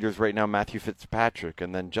of our leaders right now, Matthew Fitzpatrick,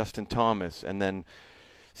 and then Justin Thomas, and then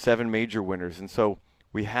 7 major winners. And so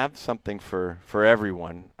we have something for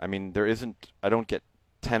everyone. I mean, I don't get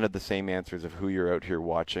 10 of the same answers of who you're out here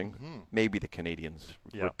watching. Maybe the Canadians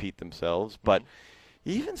repeat themselves, but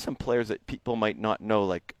even some players that people might not know,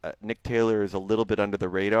 like Nick Taylor is a little bit under the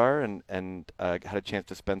radar, and had a chance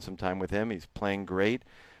to spend some time with him. He's playing great.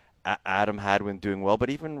 Adam Hadwin doing well, but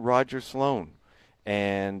even Roger Sloan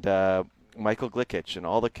and Michael Glickich and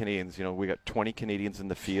all the Canadians. We got 20 Canadians in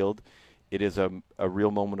the field. It is a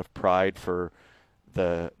real moment of pride for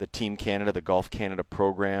the Team Canada, the Golf Canada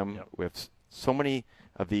program. Yep. We have so many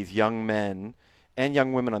of these young men and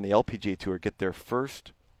young women on the LPGA Tour get their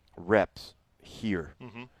first reps here,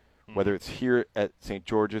 whether it's here at St.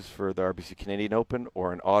 George's for the RBC Canadian Open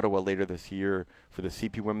or in Ottawa later this year for the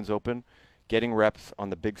CP Women's Open. Getting reps on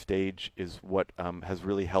the big stage is what has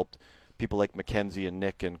really helped people like Mackenzie and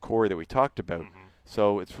Nick and Corey that we talked about.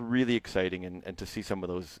 So it's really exciting, and to see some of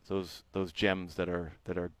those gems that are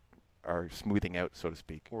smoothing out, so to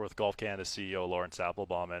speak. We're with Golf Canada CEO Lawrence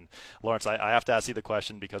Applebaum. And Lawrence, I have to ask you the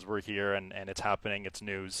question because we're here and it's happening. It's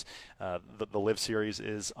news. The Live Series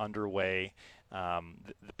is underway.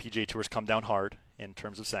 The PGA Tour's come down hard in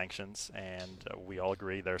terms of sanctions, and we all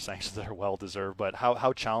agree there are sanctions that are well-deserved. But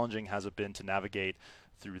how challenging has it been to navigate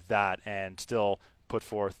through that and still put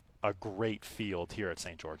forth a great field here at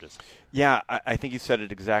St. George's? Yeah, I think you said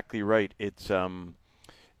it exactly right. It's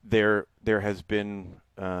there has been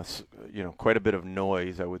quite a bit of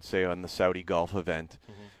noise, I would say, on the Saudi golf event.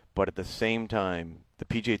 But at the same time, the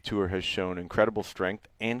PGA Tour has shown incredible strength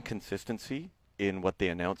and consistency in what they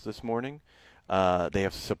announced this morning. They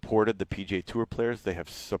have supported the PGA Tour players. They have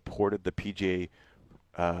supported the PGA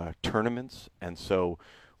tournaments. And so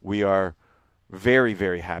we are very,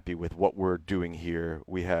 very happy with what we're doing here.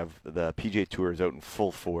 We have the PGA Tour is out in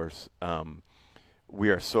full force. We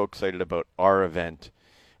are so excited about our event.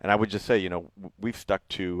 And I would just say, we've stuck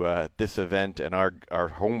to this event and our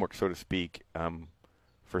homework, so to speak.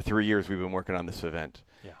 For 3 years, we've been working on this event.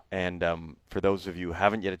 Yeah. And for those of you who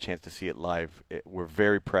haven't yet a chance to see it live, we're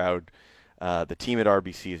very proud. The team at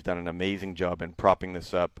RBC has done an amazing job in propping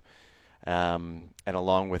this up. And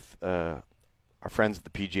along with our friends at the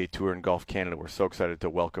PGA Tour and Golf Canada, we're so excited to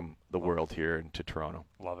welcome the world here into Toronto.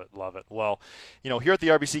 Love it, love it. Well, here at the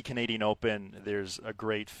RBC Canadian Open, there's a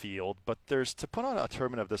great field, but to put on a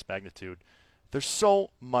tournament of this magnitude, there's so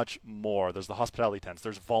much more. There's the hospitality tents,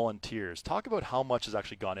 there's volunteers. Talk about how much has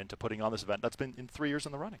actually gone into putting on this event that's been in 3 years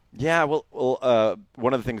in the running. Yeah, well,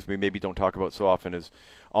 one of the things we maybe don't talk about so often is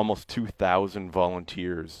almost 2,000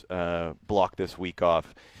 volunteers block this week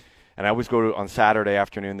off. And I always go on Saturday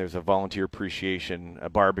afternoon, there's a volunteer appreciation, a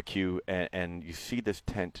barbecue, and you see this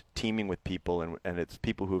tent teeming with people, and it's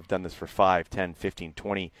people who have done this for 5, 10, 15,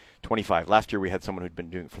 20, 25. Last year we had someone who'd been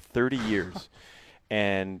doing it for 30 years,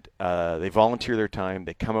 and they volunteer their time,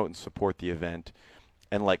 they come out and support the event,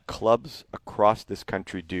 and like clubs across this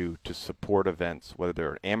country do to support events, whether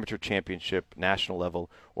they're an amateur championship, national level,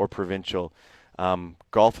 or provincial.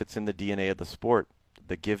 Golf, it's in the DNA of the sport.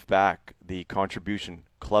 The give back, the contribution.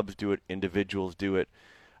 Clubs do it, individuals do it.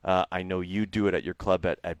 I know you do it at your club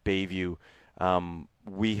at Bayview.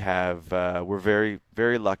 We're very,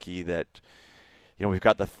 very lucky that we've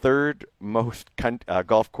got the third most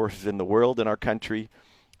golf courses in the world in our country,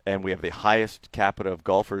 and we have the highest capita of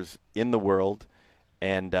golfers in the world,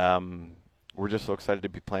 and we're just so excited to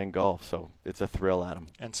be playing golf. So it's a thrill, Adam.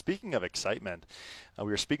 And speaking of excitement, we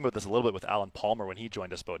were speaking about this a little bit with Alan Palmer when he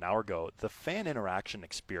joined us about an hour ago. The fan interaction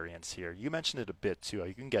experience here, you mentioned it a bit too.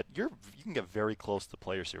 You can get very close to the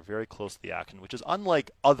players here, very close to the action, which is unlike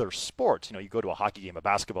other sports. You go to a hockey game, a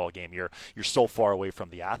basketball game, you're so far away from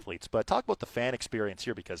the athletes. But talk about the fan experience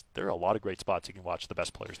here, because there are a lot of great spots you can watch the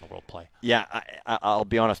best players in the world play. Yeah, I'll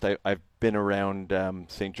be honest. I've been around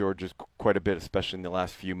St. George's quite a bit, especially in the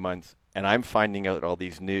last few months, and I'm finding out all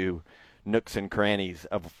these new nooks and crannies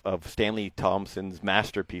of Stanley Thompson's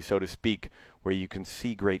masterpiece, so to speak, where you can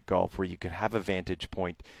see great golf, where you can have a vantage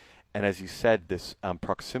point. And as you said, this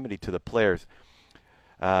proximity to the players.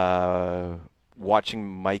 Watching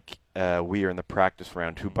Mike Weir in the practice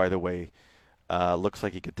round, who, by the way, looks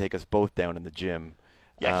like he could take us both down in the gym.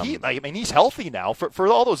 Yeah, he's healthy now. For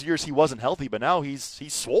all those years he wasn't healthy, but now he's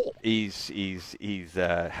swole. He's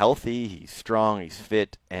healthy. He's strong. He's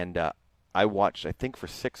fit. And I watched, I think, for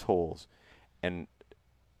 6 holes, and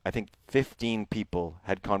I think 15 people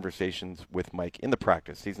had conversations with Mike in the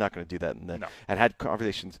practice. He's not going to do that and had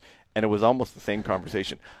conversations, and it was almost the same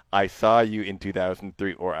conversation. I saw you in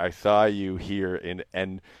 2003, or I saw you here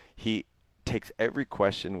and he takes every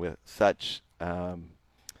question with such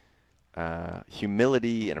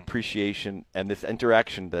humility and appreciation, and this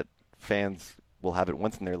interaction that fans will have it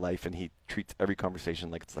once in their life, and he treats every conversation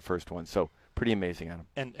like it's the first one. So pretty amazing, Adam.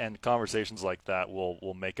 And conversations like that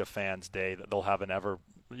will make a fan's day, that they'll have a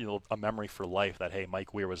memory for life, that, hey,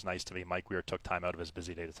 Mike Weir was nice to me. Mike Weir took time out of his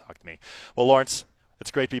busy day to talk to me. Well, Lawrence,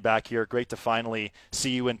 it's great to be back here. Great to finally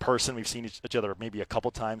see you in person. We've seen each other maybe a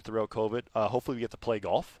couple times throughout COVID. Hopefully we get to play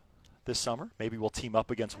golf this summer. Maybe we'll team up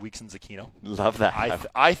against Weeks and Zecchino. Love that.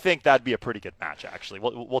 I think that'd be a pretty good match, actually.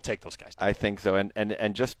 We'll take those guys. I think so.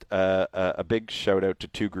 And just a big shout out to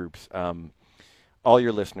 2 groups. All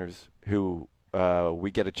your listeners who we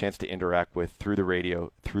get a chance to interact with through the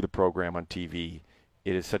radio, through the program on TV.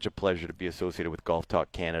 It is such a pleasure to be associated with Golf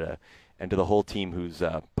Talk Canada. And to the whole team who's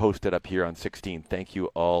posted up here on 16, thank you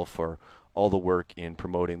all for all the work in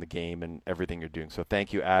promoting the game and everything you're doing. So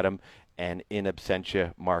thank you, Adam, and in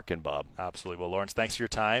absentia, Mark and Bob. Absolutely. Well, Lawrence, thanks for your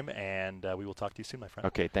time, and we will talk to you soon, my friend.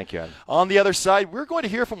 Okay, thank you, Adam. On the other side, we're going to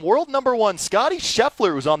hear from world number 1, Scotty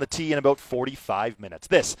Scheffler, who's on the tee in about 45 minutes.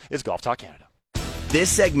 This is Golf Talk Canada. This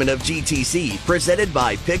segment of GTC, presented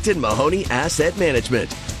by Picton Mahoney Asset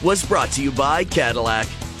Management, was brought to you by Cadillac.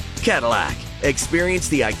 Cadillac. Experience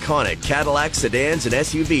the iconic Cadillac sedans and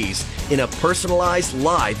SUVs in a personalized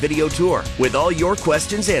live video tour with all your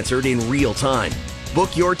questions answered in real time.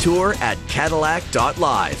 Book your tour at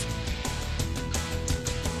Cadillac.live.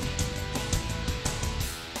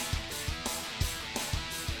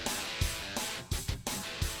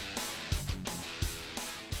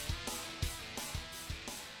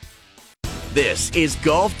 This is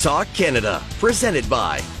Golf Talk Canada, presented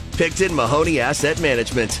by Picton Mahoney Asset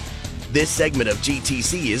Management. This segment of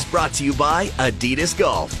GTC is brought to you by Adidas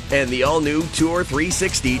Golf and the all-new Tour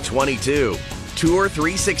 360 22. Tour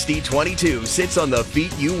 360 22 sits on the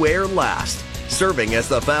feet you wear last, serving as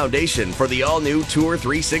the foundation for the all-new Tour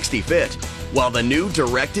 360 fit, while the new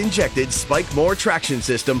direct-injected Spike More traction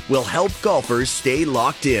system will help golfers stay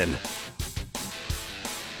locked in.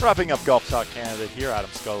 Wrapping up Golf Talk Canada here, Adam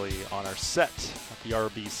Scully on our set at the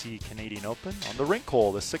RBC Canadian Open on the rink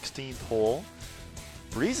hole, the 16th hole.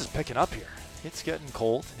 Breeze is picking up here. It's getting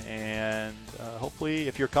cold, and hopefully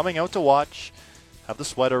if you're coming out to watch, have the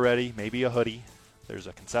sweater ready, maybe a hoodie. There's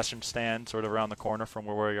a concession stand sort of around the corner from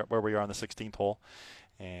where we are on the 16th hole.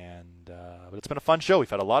 But it's been a fun show. We've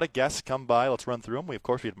had a lot of guests come by. Let's run through them. We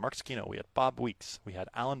had Mark Zecchino. We had Bob Weeks. We had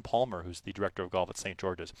Alan Palmer, who's the director of golf at St.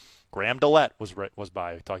 George's. Graham Dillette was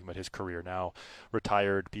by, talking about his career. Now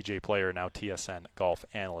retired PGA player, now TSN golf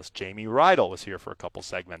analyst. Jamie Rydell was here for a couple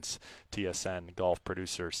segments. TSN golf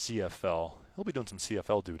producer, CFL. He'll be doing some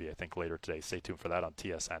CFL duty, I think, later today. Stay tuned for that on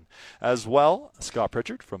TSN. As well, Scott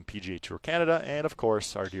Pritchard from PGA Tour Canada, and, of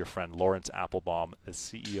course, our dear friend Lawrence Applebaum, the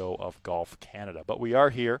CEO of Golf Canada. But we are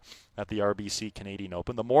here at the RBC Canadian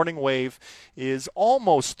Open. The morning wave is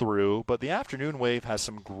almost through, but the afternoon wave has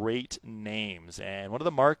some great names. And one of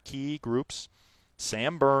the marquee groups,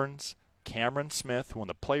 Sam Burns, Cameron Smith, who won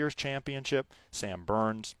the Players' Championship. Sam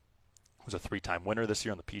Burns was a 3-time winner this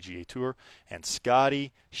year on the PGA Tour, and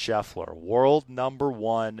Scotty Scheffler, world number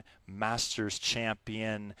 1 Masters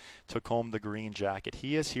champion, took home the green jacket.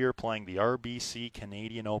 He is here playing the RBC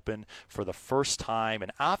Canadian Open for the first time,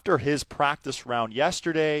 and after his practice round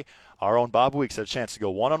yesterday, our own Bob Weeks had a chance to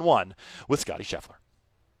go one-on-one with Scotty Scheffler.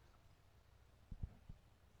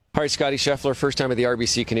 All right, Scotty Scheffler, first time at the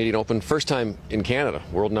RBC Canadian Open, first time in Canada,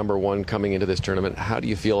 world number 1 coming into this tournament. How do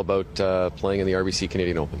you feel about playing in the RBC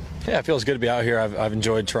Canadian Open? Yeah, it feels good to be out here. I've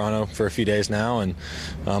enjoyed Toronto for a few days now, and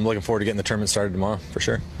I'm looking forward to getting the tournament started tomorrow, for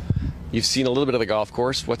sure. You've seen a little bit of the golf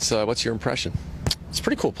course. What's your impression? It's a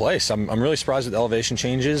pretty cool place. I'm really surprised with the elevation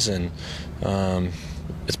changes, and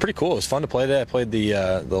it's pretty cool. It was fun to play today. I played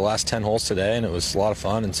the last 10 holes today, and it was a lot of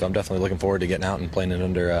fun, and so I'm definitely looking forward to getting out and playing it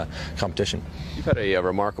under competition. You've had a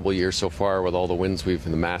remarkable year so far with all the wins in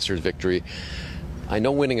the Masters victory. I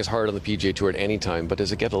know winning is hard on the PGA Tour at any time, but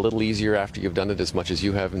does it get a little easier after you've done it as much as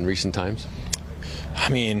you have in recent times? I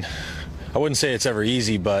mean, I wouldn't say it's ever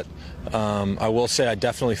easy, but I will say I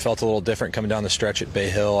definitely felt a little different coming down the stretch at Bay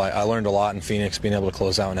Hill. I learned a lot in Phoenix, being able to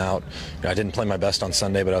close out and out. I didn't play my best on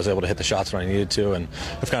Sunday, but I was able to hit the shots when I needed to, and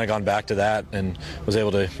I've kind of gone back to that and was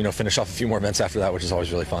able to finish off a few more events after that, which is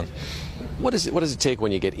always really fun. What does it take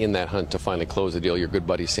when you get in that hunt to finally close the deal? Your good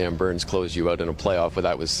buddy Sam Burns closed you out in a playoff,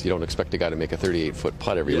 but you don't expect a guy to make a 38-foot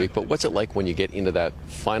putt every week. But what's it like when you get into that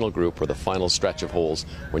final group or the final stretch of holes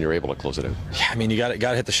when you're able to close it out? Yeah, I mean, you got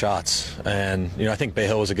to hit the shots, and I think Bay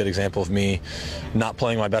Hill was a good example of me not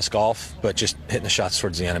playing my best golf, but just hitting the shots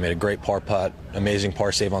towards the end. I made a great par putt, amazing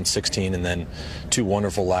par save on 16, and then 2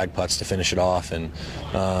 wonderful lag putts to finish it off. And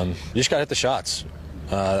you just got to hit the shots.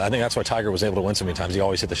 I think that's why Tiger was able to win so many times. He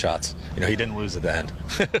always hit the shots. He didn't lose at the end.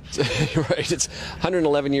 Right. It's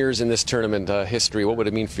 111 years in this tournament history. What would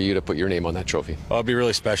it mean for you to put your name on that trophy? Well, it'd be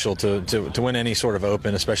really special to win any sort of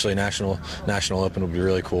Open, especially national Open would be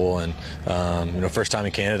really cool. And first time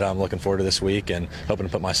in Canada, I'm looking forward to this week and hoping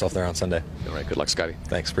to put myself there on Sunday. All right. Good luck, Scotty.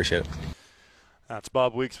 Thanks. Appreciate it. That's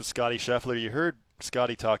Bob Weeks with Scotty Scheffler. You heard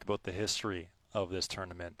Scotty talk about the history of this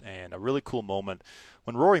tournament, and a really cool moment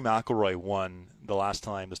when Rory McIlroy won the last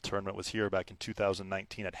time this tournament was here back in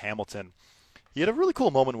 2019 at Hamilton. He had a really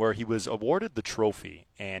cool moment where he was awarded the trophy,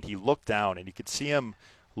 and he looked down, and you could see him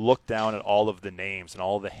look down at all of the names and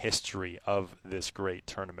all the history of this great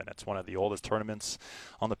tournament. It's one of the oldest tournaments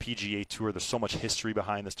on the PGA Tour. There's so much history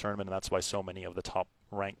behind this tournament, and that's why so many of the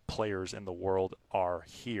top-ranked players in the world are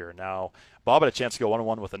here. Now, Bob had a chance to go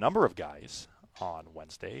one-on-one with a number of guys on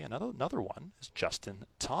Wednesday. Another one is Justin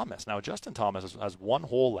Thomas. Now, Justin Thomas has 1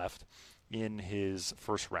 hole left in his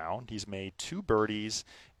first round. He's made 2 birdies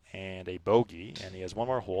and a bogey, and he has 1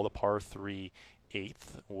 more hole, the par 3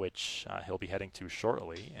 8th, which he'll be heading to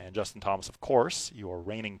shortly. And Justin Thomas, of course, your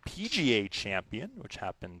reigning PGA champion, which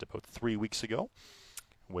happened about 3 weeks ago,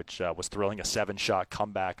 which was thrilling, a 7-shot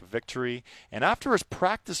comeback victory. And after his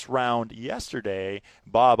practice round yesterday,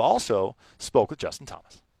 Bob also spoke with Justin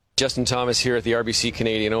Thomas. Justin Thomas here at the RBC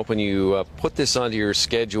Canadian Open. You put this onto your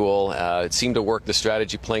schedule. It seemed to work, the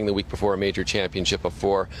strategy, playing the week before a major championship of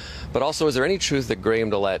 4. But also, is there any truth that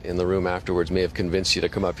Graham Dillette in the room afterwards may have convinced you to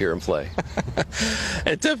come up here and play?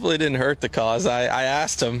 It definitely didn't hurt the cause. I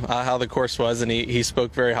asked him how the course was, and he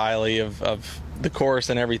spoke very highly of the course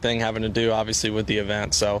and everything having to do, obviously, with the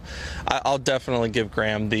event. So I'll definitely give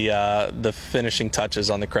Graham the finishing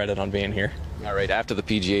touches on the credit on being here. All right, after the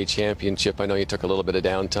PGA Championship, I know you took a little bit of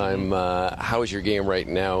downtime. How is your game right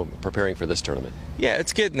now preparing for this tournament? Yeah,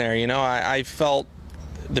 it's getting there. I felt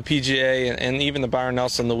the PGA and even the Byron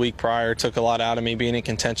Nelson the week prior took a lot out of me, being in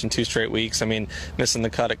contention 2 straight weeks. I mean, missing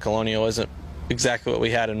the cut at Colonial isn't exactly what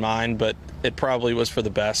we had in mind, but it probably was for the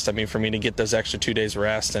best. I mean, for me to get those extra 2 days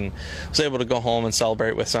rest, and was able to go home and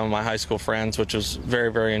celebrate with some of my high school friends, which was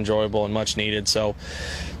very, very enjoyable and much needed. So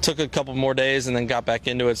took a couple more days and then got back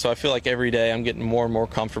into it. So I feel like every day I'm getting more and more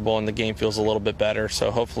comfortable and the game feels a little bit better. So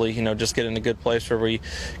hopefully, just get in a good place where we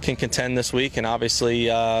can contend this week and obviously,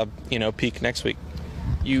 peak next week.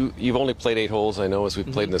 You've only played 8 holes, I know, as we've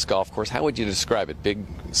played in this golf course. How would you describe it? Big,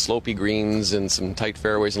 slopey greens and some tight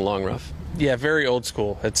fairways and long rough? Yeah, very old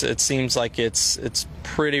school. It seems like it's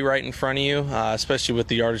pretty right in front of you, especially with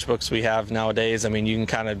the yardage books we have nowadays. I mean, you can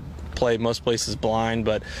kind of play most places blind,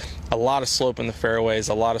 but a lot of slope in the fairways,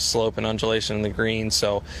 a lot of slope and undulation in the greens.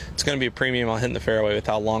 So it's going to be a premium on hitting the fairway with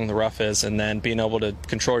how long the rough is, and then being able to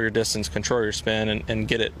control your distance, control your spin, and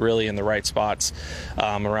get it really in the right spots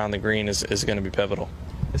around the green is going to be pivotal.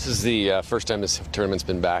 This is the first time this tournament's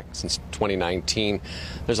been back since 2019.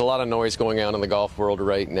 There's a lot of noise going on in the golf world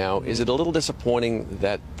right now. Is it a little disappointing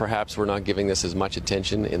that perhaps we're not giving this as much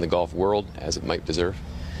attention in the golf world as it might deserve?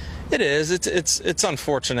 It is. It's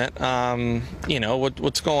unfortunate.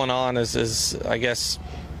 What's going on is I guess,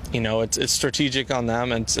 it's strategic on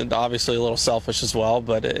them, and it's obviously a little selfish as well,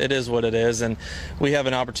 but it is what it is. And we have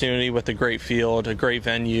an opportunity with a great field, a great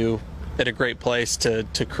venue, at a great place to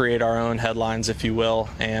create our own headlines, if you will.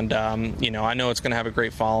 And, I know it's going to have a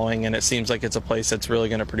great following, and it seems like it's a place that's really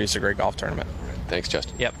going to produce a great golf tournament. Thanks,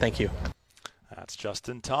 Justin. Yep, thank you. That's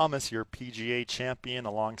Justin Thomas, your PGA champion,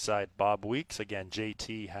 alongside Bob Weeks. Again,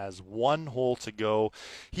 JT has 1 hole to go.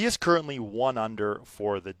 He is currently 1 under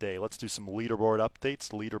for the day. Let's do some leaderboard updates.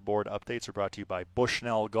 Leaderboard updates are brought to you by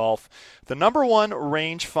Bushnell Golf, the #1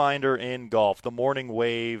 rangefinder in golf. The morning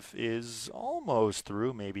wave is almost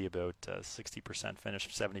through, maybe about 60% finish,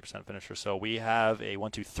 70% finish or so. We have a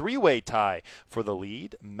 1-2-3-way tie for the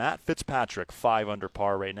lead. Matt Fitzpatrick, 5 under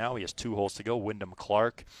par right now. He has 2 holes to go. Wyndham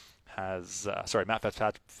Clark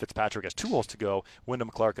Matt Fitzpatrick has 2 holes to go. Wyndham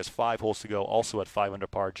Clark has 5 holes to go, also at 5 under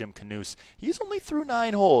par. Jim Canoose, he's only through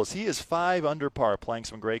 9 holes. He is 5 under par, playing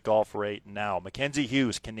some great golf right now. Mackenzie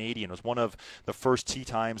Hughes, Canadian, was one of the first tee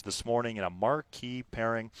times this morning in a marquee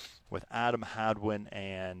pairing with Adam Hadwin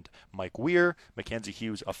and Mike Weir. Mackenzie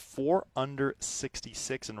Hughes, a 4 under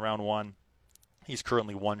 66 in round 1. He's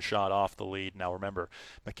currently 1 shot off the lead. Now remember,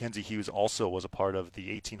 Mackenzie Hughes also was a part of the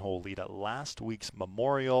 18-hole lead at last week's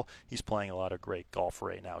Memorial. He's playing a lot of great golf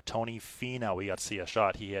right now. Tony Finau, we got to see a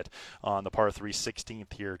shot he hit on the par 3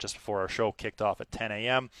 16th here just before our show kicked off at 10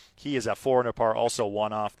 a.m. He is at 4 under par, also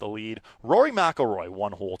 1 off the lead. Rory McIlroy,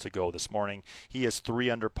 1 hole to go this morning. He is 3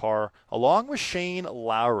 under par, along with Shane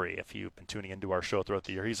Lowry. If you've been tuning into our show throughout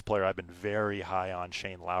the year, he's a player I've been very high on,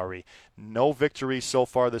 Shane Lowry. No victory so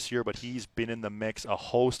far this year, but he's been in the mix. A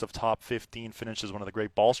host of top 15 finishes, one of the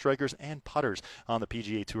great ball strikers and putters on the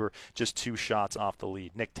PGA Tour, just 2 shots off the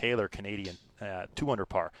lead. Nick Taylor, Canadian, 2 under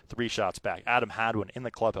par, 3 shots back. Adam Hadwin in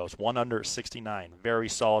the clubhouse, 1 under 69. Very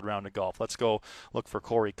solid round of golf. Let's go look for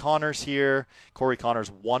Corey Connors here. Corey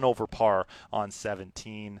Connors 1 over par on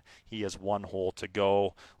 17. He has 1 hole to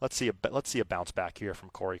go. Let's see a bounce back here from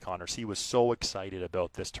Corey Connors. He was so excited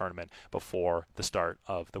about this tournament before the start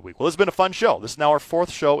of the week. Well, this has been a fun show. This is now our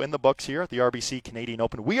 4th show in the books here at the RBC Canadian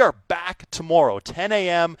Open. We are back tomorrow, 10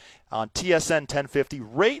 a.m. on TSN 1050,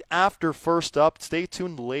 right after First Up. Stay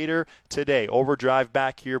tuned later today. Overdrive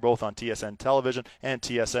back here, both on TSN Television and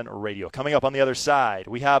TSN Radio. Coming up on the other side,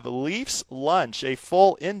 we have Leafs Lunch, a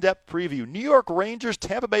full in-depth preview. New York Rangers,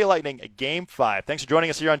 Tampa Bay Lightning, Game 5. Thanks for joining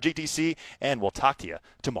us here on GTC, and we'll talk to you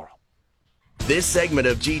tomorrow. This segment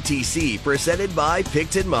of GTC, presented by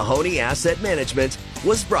Picton Mahoney Asset Management,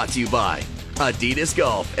 was brought to you by Adidas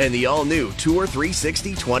Golf and the all-new Tour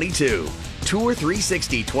 360 22. Tour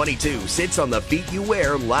 360 22 sits on the feet you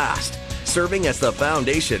wear last, serving as the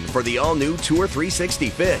foundation for the all-new Tour 360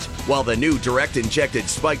 fit, while the new direct-injected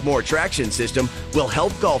Spike More traction system will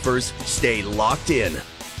help golfers stay locked in.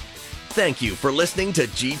 Thank you for listening to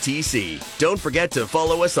GTC. Don't forget to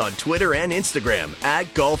follow us on Twitter and Instagram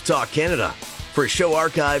at Golf Talk Canada. For show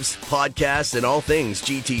archives, podcasts, and all things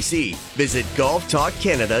GTC, visit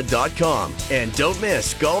golftalkcanada.com. And don't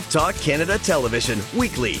miss Golf Talk Canada Television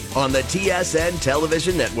weekly on the TSN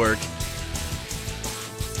Television Network.